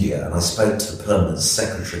was in India and I spoke to the permanent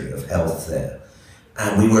secretary of health there,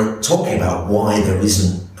 and we were talking about why there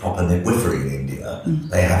isn't proper midwifery in India.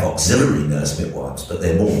 They have auxiliary nurse midwives, but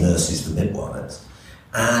they're more nurses than midwives.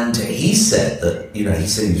 And he said that, he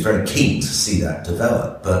was very keen to see that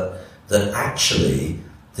develop, but that actually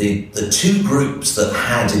the two groups that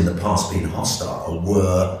had in the past been hostile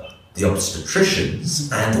were the obstetricians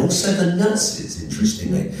and also the nurses,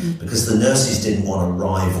 interestingly, because the nurses didn't want to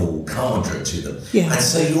rival Cadre to them. Yeah. And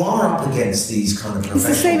so you are up against these kind of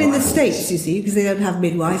professional It's the same in the rivals. States, you see, because they don't have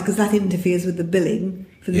midwives, because that interferes with the billing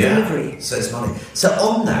for the delivery. So it's money. So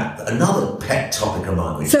on that, another pet topic of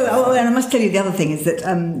mine. And I must tell you the other thing is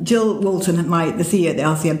that Jill Walton, the CEO at the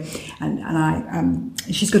RCM, and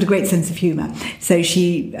she's got a great sense of humour. So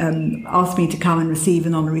she asked me to come and receive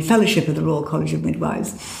an honorary fellowship of the Royal College of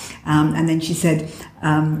Midwives. And then she said,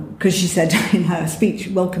 because she said in her speech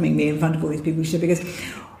welcoming me in front of all these people, she said, because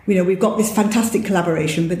we've got this fantastic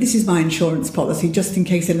collaboration, but this is my insurance policy just in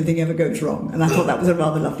case anything ever goes wrong. And I thought that was a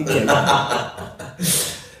rather lovely joke.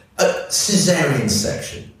 Caesarean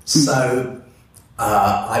section. So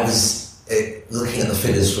I was looking at the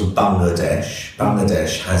figures from Bangladesh.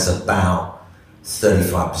 Bangladesh has about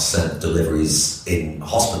 35% of deliveries in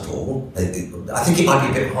hospital. I think it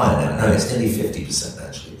might be a bit higher now. No, it's nearly 50%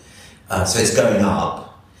 actually. So it's going up.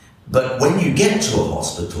 But when you get to a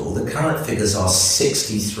hospital, the current figures are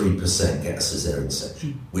 63% get a caesarean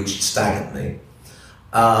section, which staggered me.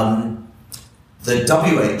 The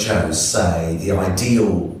WHO say the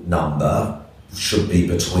ideal number should be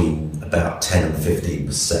between about 10 and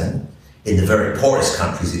 15%. In the very poorest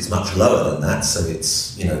countries, it's much lower than that, so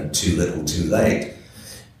it's, too little, too late.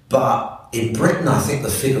 But in Britain, I think the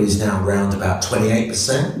figure is now around about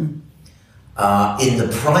 28%. In the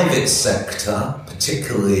private sector,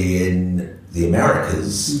 particularly in the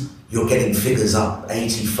Americas, you're getting figures up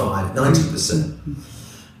 85, 90%.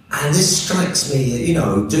 And this strikes me,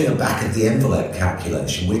 doing a back-of-the-envelope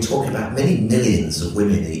calculation, we're talking about many millions of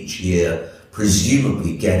women each year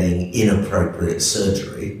presumably getting inappropriate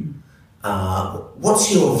surgery.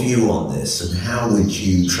 What's your view on this, and how would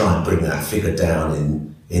you try and bring that figure down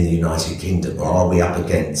in the United Kingdom, or are we up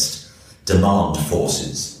against demand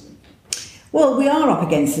forces? Well, we are up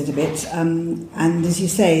against it a bit, and as you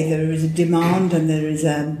say, there is a demand, and there is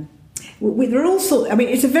there are also. I mean,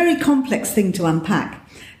 it's a very complex thing to unpack,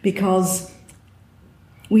 because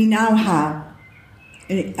we now have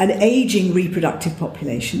an ageing reproductive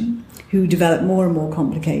population who develop more and more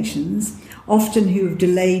complications, often who have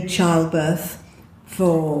delayed childbirth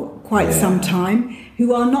for quite some time,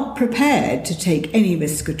 who are not prepared to take any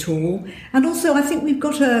risk at all. And also, I think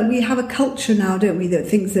we have a culture now, don't we, that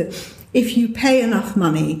thinks that if you pay enough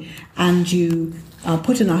money and you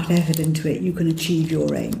put enough effort into it, you can achieve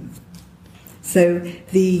your aim. So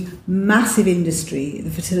the massive industry,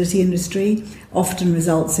 the fertility industry, often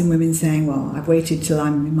results in women saying, well, I've waited till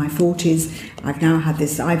I'm in my 40s, I've now had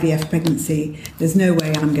this IVF pregnancy, there's no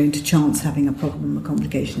way I'm going to chance having a problem, a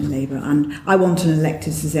complication in labour, and I want an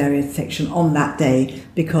elective caesarean section on that day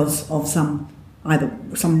because of either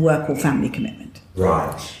some work or family commitment.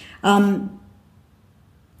 Right.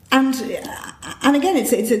 And again,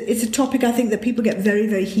 it's a topic I think that people get very,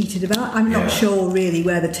 very heated about. I'm not sure really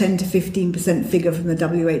where the 10 to 15% figure from the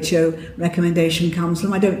WHO recommendation comes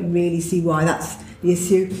from. I don't really see why that's the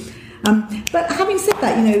issue. But having said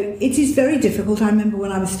that, it is very difficult. I remember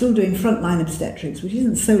when I was still doing frontline obstetrics, which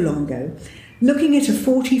isn't so long ago, looking at a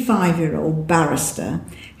 45-year-old barrister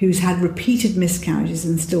who's had repeated miscarriages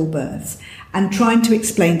and stillbirths, and trying to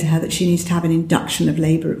explain to her that she needs to have an induction of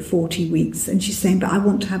labour at 40 weeks. And she's saying, but I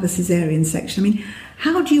want to have a caesarean section. I mean,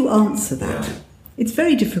 how do you answer that? Yeah. It's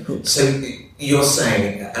very difficult. So you're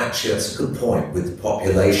saying, actually, that's a good point with the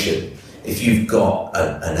population. If you've got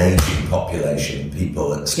an ageing population,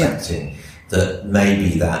 people expecting that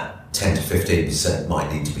maybe that 10 to 15%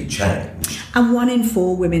 might need to be changed. And 1 in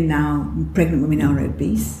 4 women now, pregnant women, are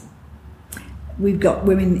obese. We've got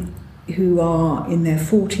women who are in their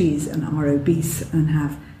 40s and are obese and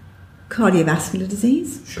have cardiovascular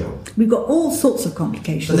disease. Sure. We've got all sorts of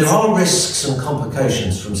complications. But there are risks and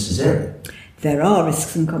complications from caesarean. There are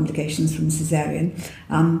risks and complications from caesarean.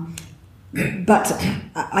 But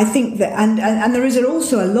I think that, and there is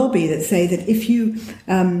also a lobby that say that if you,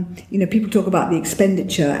 people talk about the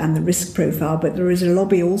expenditure and the risk profile, but there is a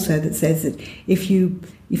lobby also that says that if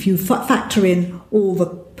you factor in all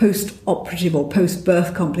the post-operative or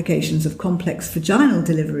post-birth complications of complex vaginal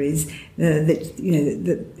deliveries, that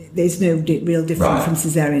there's no real difference from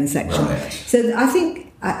caesarean section. Right. So I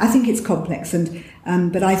think it's complex,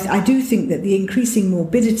 but I do think that the increasing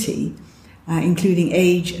morbidity, including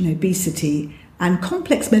age and obesity and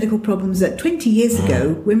complex medical problems that 20 years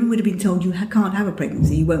ago women would have been told you can't have a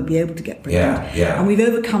pregnancy, you won't be able to get pregnant. And we've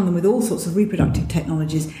overcome them with all sorts of reproductive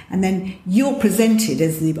technologies, and then you're presented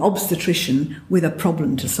as the obstetrician with a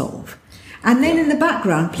problem to solve. And then in the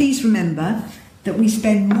background, please remember that we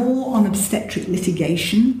spend more on obstetric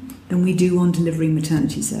litigation than we do on delivering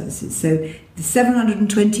maternity services. So the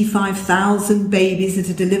 725,000 babies that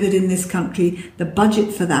are delivered in this country, the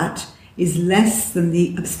budget for that is less than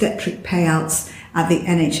the obstetric payouts at the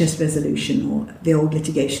NHS resolution or the old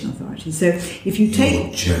litigation authority. So if you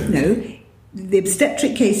take... the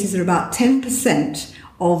obstetric cases are about 10%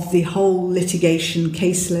 of the whole litigation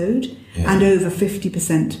caseload and over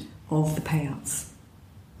 50% of the payouts.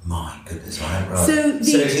 My goodness, right. So it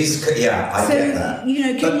is, I get that.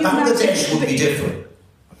 But Bangladesh would be different.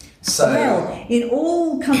 Well, in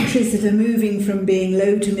all countries that are moving from being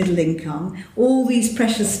low to middle income, all these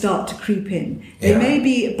pressures start to creep in. They may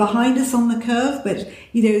be behind us on the curve, but,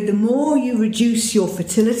 the more you reduce your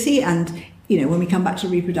fertility and, when we come back to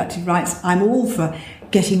reproductive rights, I'm all for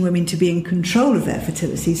getting women to be in control of their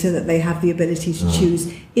fertility so that they have the ability to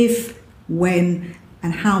choose if, when,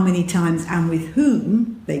 and how many times and with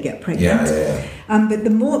whom they get pregnant. But the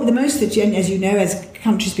most, as you know, as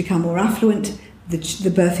countries become more affluent,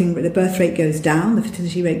 the birth rate goes down, the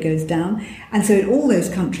fertility rate goes down, and so in all those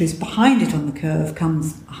countries, behind it on the curve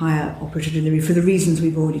comes higher operative delivery for the reasons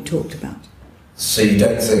we've already talked about. So you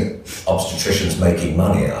don't think obstetricians making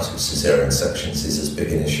money out of caesarean sections is as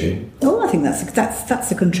big an issue? Oh, I think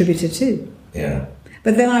that's a contributor too. Yeah.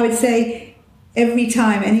 But then I would say every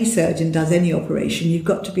time any surgeon does any operation, you've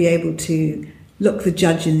got to be able to look the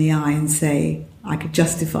judge in the eye and say, I could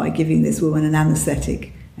justify giving this woman an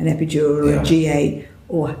anaesthetic, an epidural or a GA,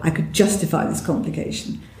 or I could justify this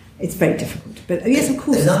complication. It's very difficult. But yes, of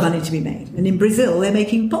course, there's money to be made. And in Brazil, they're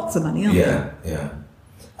making pots of money, aren't they? Yeah.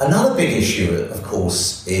 Another big issue, of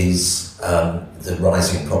course, is the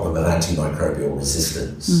rising problem of antimicrobial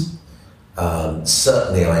resistance.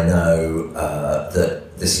 Certainly I know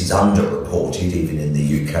that this is underreported even in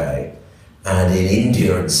the UK. And in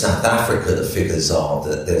India and South Africa, the figures are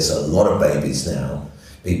that there's a lot of babies now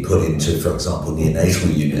being put into, for example,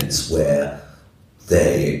 neonatal units where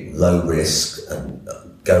they're low risk and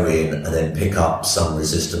go in and then pick up some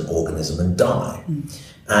resistant organism and die.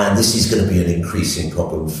 And this is going to be an increasing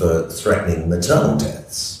problem for threatening maternal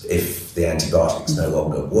deaths if the antibiotics no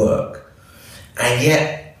longer work. And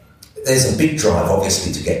yet, there's a big drive,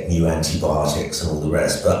 obviously, to get new antibiotics and all the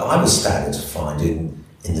rest. But I was staggered to find in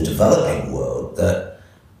the developing world that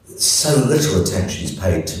so little attention is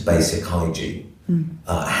paid to basic hygiene.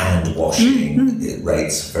 Hand washing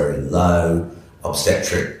rates are very low.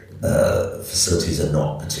 Obstetric facilities are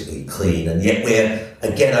not particularly clean. And yet we're,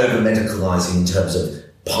 again, over-medicalising in terms of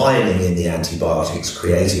piling in the antibiotics,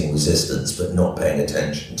 creating resistance, but not paying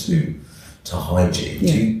attention to hygiene.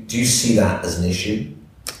 Yeah. Do you see that as an issue?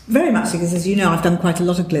 Very much, because as you know, I've done quite a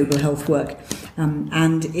lot of global health work,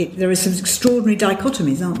 and there are some extraordinary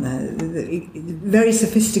dichotomies, aren't there? Very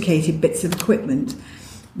sophisticated bits of equipment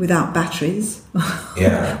without batteries,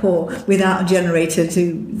 or without a generator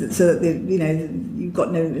so that you've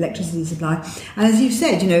got no electricity supply. And as you've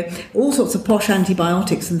said, all sorts of posh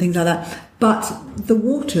antibiotics and things like that. But the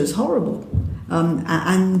water's horrible,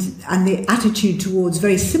 and the attitude towards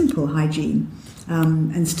very simple hygiene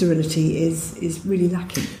and sterility is really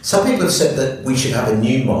lacking. Some people have said that we should have a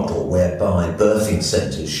new model whereby birthing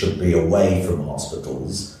centres should be away from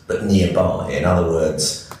hospitals but nearby. In other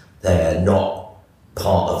words, they're not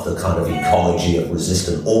part of the kind of ecology of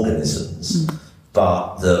resistant organisms,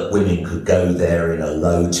 but that women could go there in a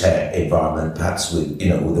low-tech environment, perhaps with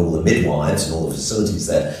all the midwives and all the facilities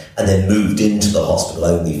there, and then moved into the hospital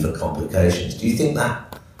only for complications. Do you think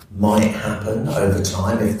that might happen over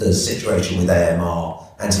time if the situation with AMR,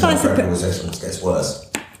 antimicrobial resistance, gets worse?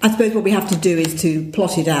 I suppose what we have to do is to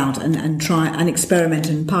plot it out and try and experiment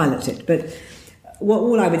and pilot it. But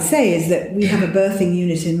all I would say is that we have a birthing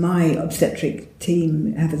unit in my obstetric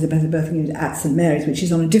team, have a birthing unit at St Mary's, which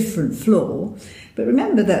is on a different floor. But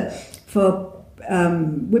remember that for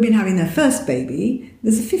women having their first baby,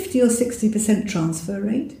 there's a 50 or 60% transfer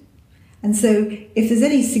rate. And so if there's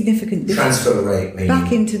any significant difference transfer rate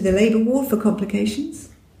back into the labour ward for complications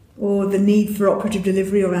or the need for operative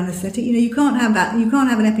delivery or anaesthetic, you can't have that. You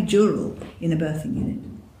can't have an epidural in a birthing unit.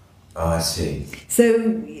 Oh, I see. So,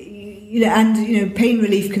 pain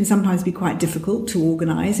relief can sometimes be quite difficult to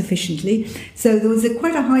organise efficiently. So there was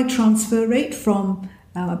quite a high transfer rate from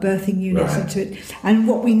a birthing unit into it. And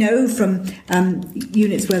what we know from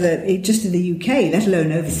units, just in the UK, let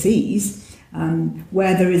alone overseas,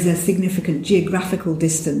 where there is a significant geographical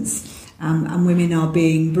distance and women are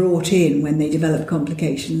being brought in when they develop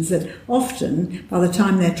complications, that often by the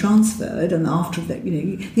time they're transferred and after that,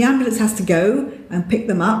 the ambulance has to go and pick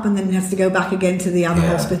them up and then it has to go back again to the other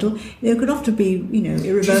hospital. There could often be,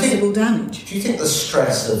 irreversible damage. Do you think the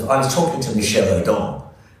stress of... I was talking to Michelle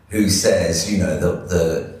O'Donnell, who says,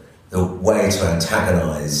 the the way to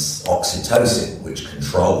antagonise oxytocin, which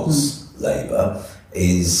controls labour,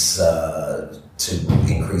 is to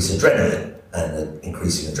increase adrenaline, and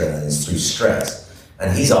increasing adrenaline is through stress.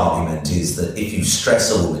 And his argument is that if you stress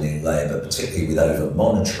a woman in labour, particularly with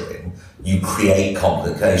over-monitoring, you create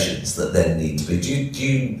complications that then need to be...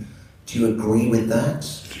 Do you agree with that?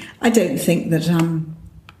 I don't think that...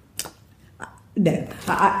 No,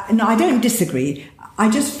 I don't disagree. I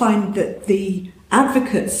just find that the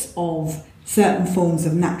advocates of certain forms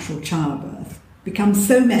of natural childbirth become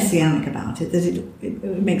so messianic about it that it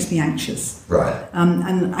makes me anxious. Right.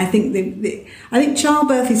 And I think I think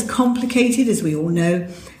childbirth is complicated, as we all know,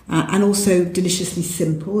 and also deliciously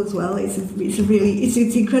simple as well. It's a real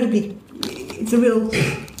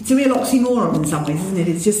oxymoron in some ways, isn't it?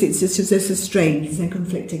 It's just so strange, it's so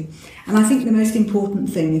conflicting. And I think the most important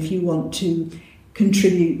thing, if you want to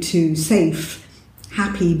contribute to safe,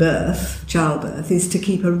 happy childbirth, is to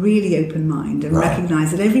keep a really open mind and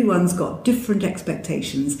recognise that everyone's got different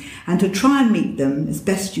expectations, and to try and meet them as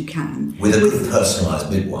best you can. With a good personalised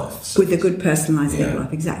midwife. With a good personalised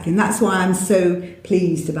midwife, exactly. And that's why I'm so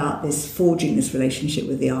pleased about forging this relationship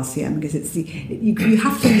with the RCM, because you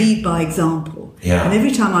have to lead by example. Yeah. And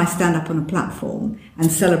every time I stand up on a platform and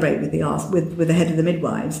celebrate with the head of the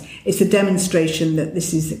midwives, it's a demonstration that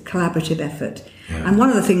this is a collaborative effort. Yeah. And one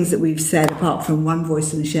of the things that we've said, apart from one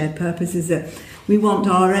voice and a shared purpose, is that we want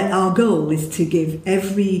our goal is to give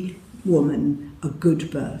every woman a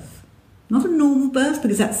good birth. Not a normal birth,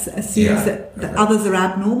 because that assumes that others are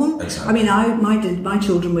abnormal. Exactly. I mean, my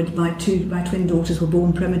children, my twin daughters were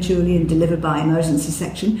born prematurely and delivered by emergency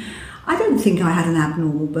section. I don't think I had an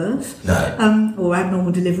abnormal birth. No. Or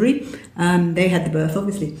abnormal delivery. They had the birth,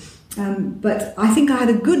 obviously. But I think I had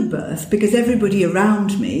a good birth because everybody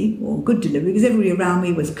around me, or good delivery, because everybody around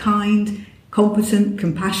me was kind, competent,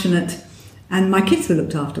 compassionate, and my kids were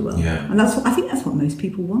looked after well. Yeah. And I think that's what most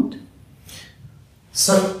people want.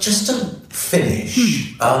 So, just to finish,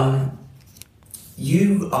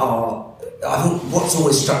 you are... I think what's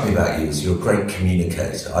always struck me about you is you're a great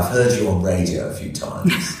communicator. I've heard you on radio a few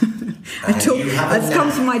times. That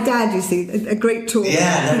comes from my dad, you see, a great talker.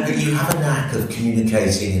 Yeah, no, but you have a knack of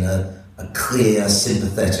communicating in a clear,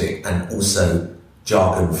 sympathetic, and also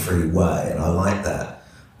jargon-free way, and I like that.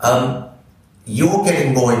 You're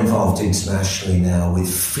getting more involved internationally now with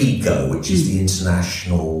FIGO, which is the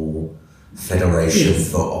International Federation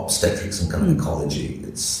for Obstetrics and Gynecology.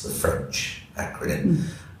 It's the French acronym.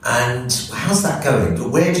 And how's that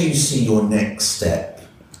going? Where do you see your next step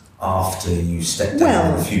after you step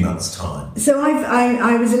down in a few months' time? So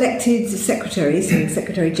I was elected Secretary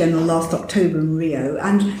General last October in Rio,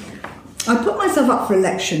 and I put myself up for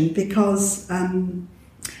election because the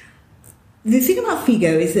thing about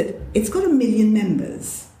FIGO is that it's got 1 million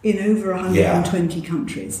members in over 120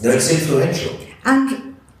 countries. No, it's influential.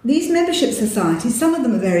 And these membership societies, some of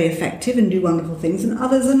them are very effective and do wonderful things, and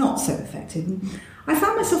others are not so effective. And I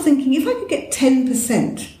found myself thinking, if I could get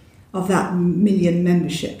 10% of that 1 million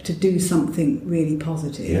membership to do something really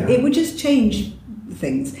positive, it would just change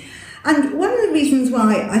things. And one of the reasons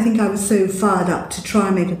why I think I was so fired up to try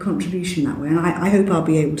and make a contribution that way, and I hope I'll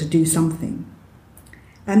be able to do something,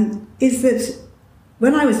 is that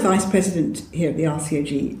when I was Vice President here at the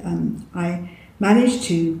RCOG, I managed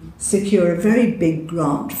to secure a very big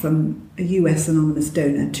grant from a US anonymous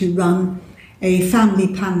donor to run a family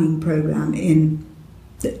planning program in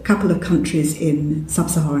a couple of countries in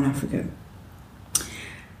sub-Saharan Africa.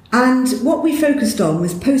 And what we focused on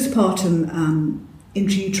was postpartum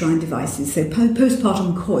intrauterine devices, so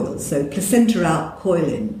postpartum coils, so placenta out, coil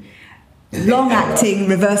in, long-acting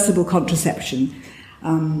reversible contraception,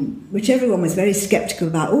 which everyone was very sceptical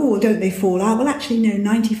about. Oh, don't they fall out? Well, actually, no,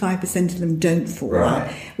 95% of them don't fall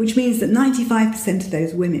out, which means that 95% of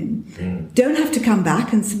those women don't have to come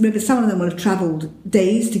back, and some of them will have travelled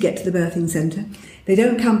days to get to the birthing centre. They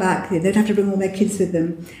don't come back, they don't have to bring all their kids with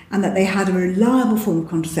them, and that they had a reliable form of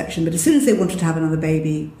contraception, but as soon as they wanted to have another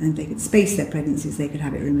baby and they could space their pregnancies, they could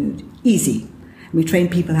have it removed. Easy. We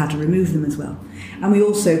trained people how to remove them as well. And we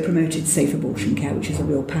also promoted safe abortion care, which is a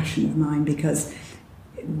real passion of mine, because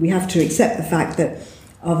we have to accept the fact that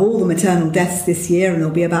of all the maternal deaths this year, and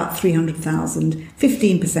there'll be about 300,000,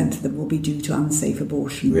 15% of them will be due to unsafe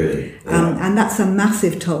abortion. Really? And that's a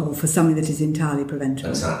massive toll for something that is entirely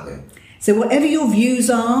preventable. Exactly. So whatever your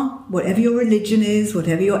views are, whatever your religion is,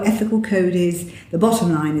 whatever your ethical code is, the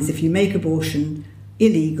bottom line is if you make abortion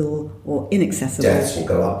illegal or inaccessible, deaths will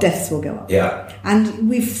go up. Deaths will go up. Yeah. And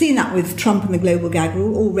we've seen that with Trump and the global gag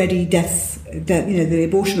rule. Already the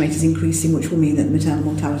abortion rate is increasing, which will mean that the maternal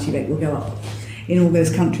mortality rate will go up in all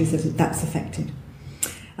those countries that's affected.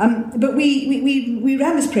 But we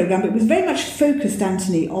ran this programme, but it was very much focused,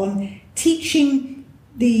 Anthony, on teaching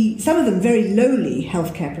some of them very lowly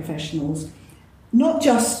healthcare professionals, not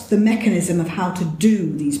just the mechanism of how to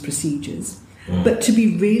do these procedures, but to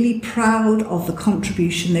be really proud of the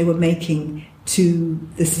contribution they were making to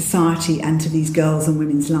the society and to these girls' and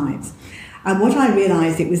women's lives. And what I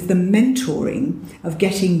realised, it was the mentoring of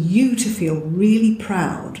getting you to feel really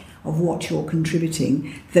proud of what you're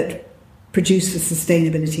contributing that produced the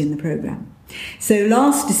sustainability in the programme. So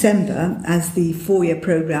last December, as the 4-year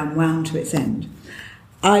programme wound to its end,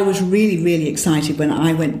 I was really, really excited when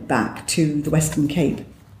I went back to the Western Cape,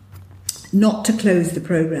 not to close the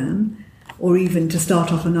programme or even to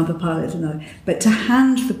start off another pilot, but to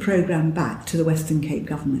hand the programme back to the Western Cape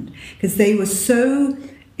government, because they were so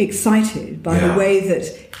excited by the way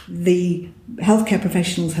that the healthcare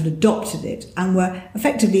professionals had adopted it and were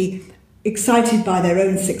effectively excited by their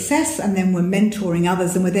own success, and then were mentoring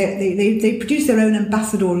others, and they produced their own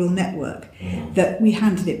ambassadorial network that we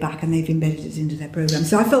handed it back, and they've embedded it into their programme.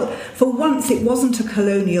 So I felt for once it wasn't a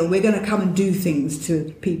colonial, we're going to come and do things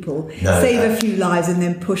to people, save a few lives and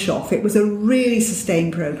then push off. It was a really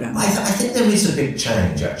sustained programme. I think there is a big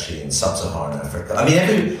change actually in sub-Saharan Africa. I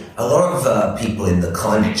mean, a lot of people in the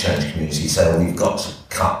climate change community say, we've got to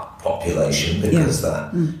cut population because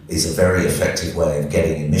that is a very effective way of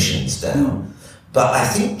getting emissions down. But I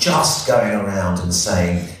think just going around and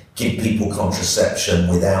saying give people contraception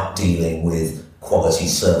without dealing with quality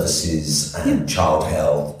services and child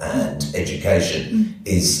health and education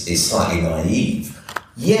is slightly naive.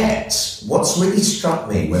 Yet, what's really struck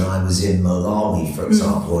me when I was in Malawi, for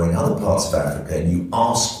example, or in other parts of Africa, and you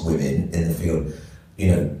ask women in the field,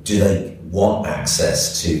 do they want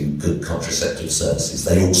access to good contraceptive services?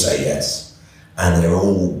 They all say yes. And they're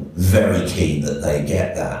all very keen that they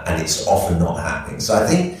get that, and it's often not happening. So I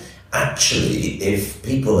think, actually, if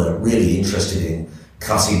people are really interested in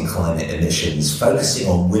cutting climate emissions, focusing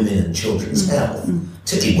on women and children's health,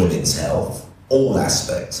 particularly women's health, all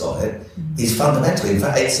aspects of it, is fundamental. In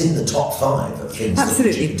fact, it's in the top 5 of things that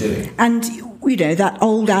we should be doing. And, that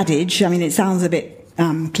old adage, I mean, it sounds a bit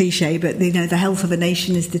cliche, but the health of a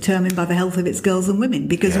nation is determined by the health of its girls and women,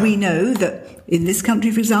 because we know that in this country,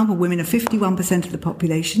 for example, women are 51% of the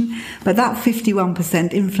population, but that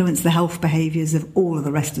 51% influence the health behaviours of all of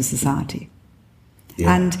the rest of society.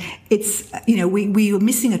 Yeah. And it's, we were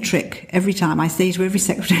missing a trick every time. I say to every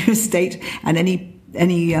Secretary of State and any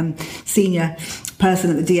senior person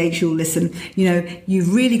at the DH who'll listen,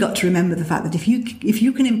 you've really got to remember the fact that if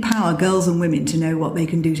you can empower girls and women to know what they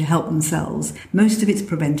can do to help themselves, most of it's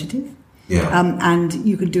preventative. Yeah. And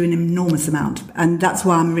you can do an enormous amount. And that's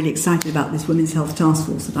why I'm really excited about this Women's Health Task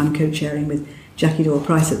Force that I'm co-chairing with Jackie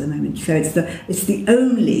Doyle-Price at the moment. So it's the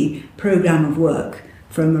only programme of work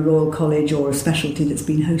from a Royal College or a specialty that's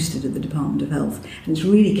been hosted at the Department of Health. And it's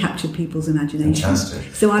really captured people's imagination.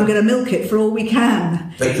 Fantastic. So I'm going to milk it for all we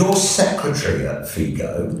can. But you're secretary at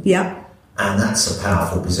FIGO. Yeah. And that's a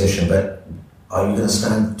powerful position, but are you going to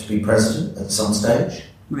stand to be president at some stage?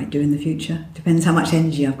 Might do in the future. Depends how much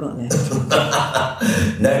energy I've got left.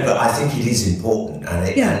 No, but I think it is important.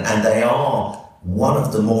 And they are one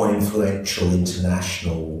of the more influential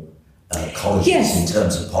international colleges in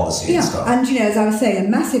terms of policy and stuff. And as I was saying, a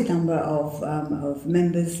massive number of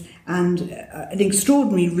members and an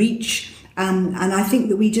extraordinary reach, and I think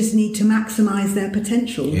that we just need to maximise their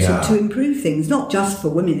potential to improve things, not just for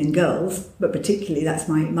women and girls, but particularly, that's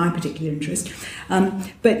my particular interest.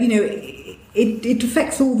 But it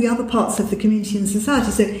affects all the other parts of the community and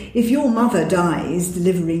society. So if your mother dies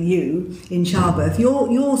delivering you in childbirth,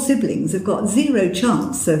 your siblings have got zero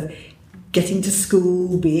chance of getting to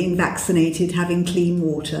school, being vaccinated, having clean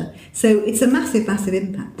water. So it's a massive, massive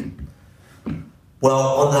impact. Well,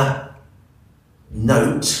 on that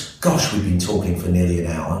note, gosh, we've been talking for nearly an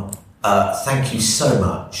hour. Thank you so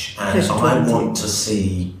much. And I want to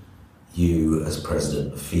see you as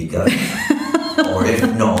president of FIGO, or if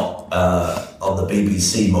not, on the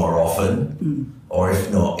BBC more often, or if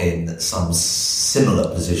not in some similar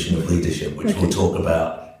position of leadership, which we'll talk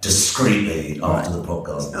about discreetly after the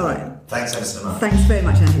podcast. All right. Thanks ever so much. Thanks very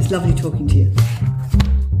much, Andy. It's lovely talking to you.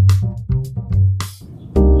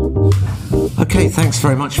 Okay, thanks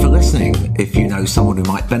very much for listening. If you know someone who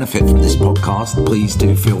might benefit from this podcast, please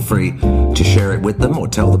do feel free to share it with them or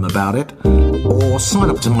tell them about it. Or sign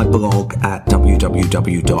up to my blog at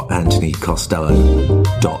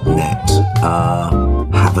www.anthonycostello.net.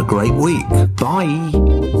 Have a great week. Bye.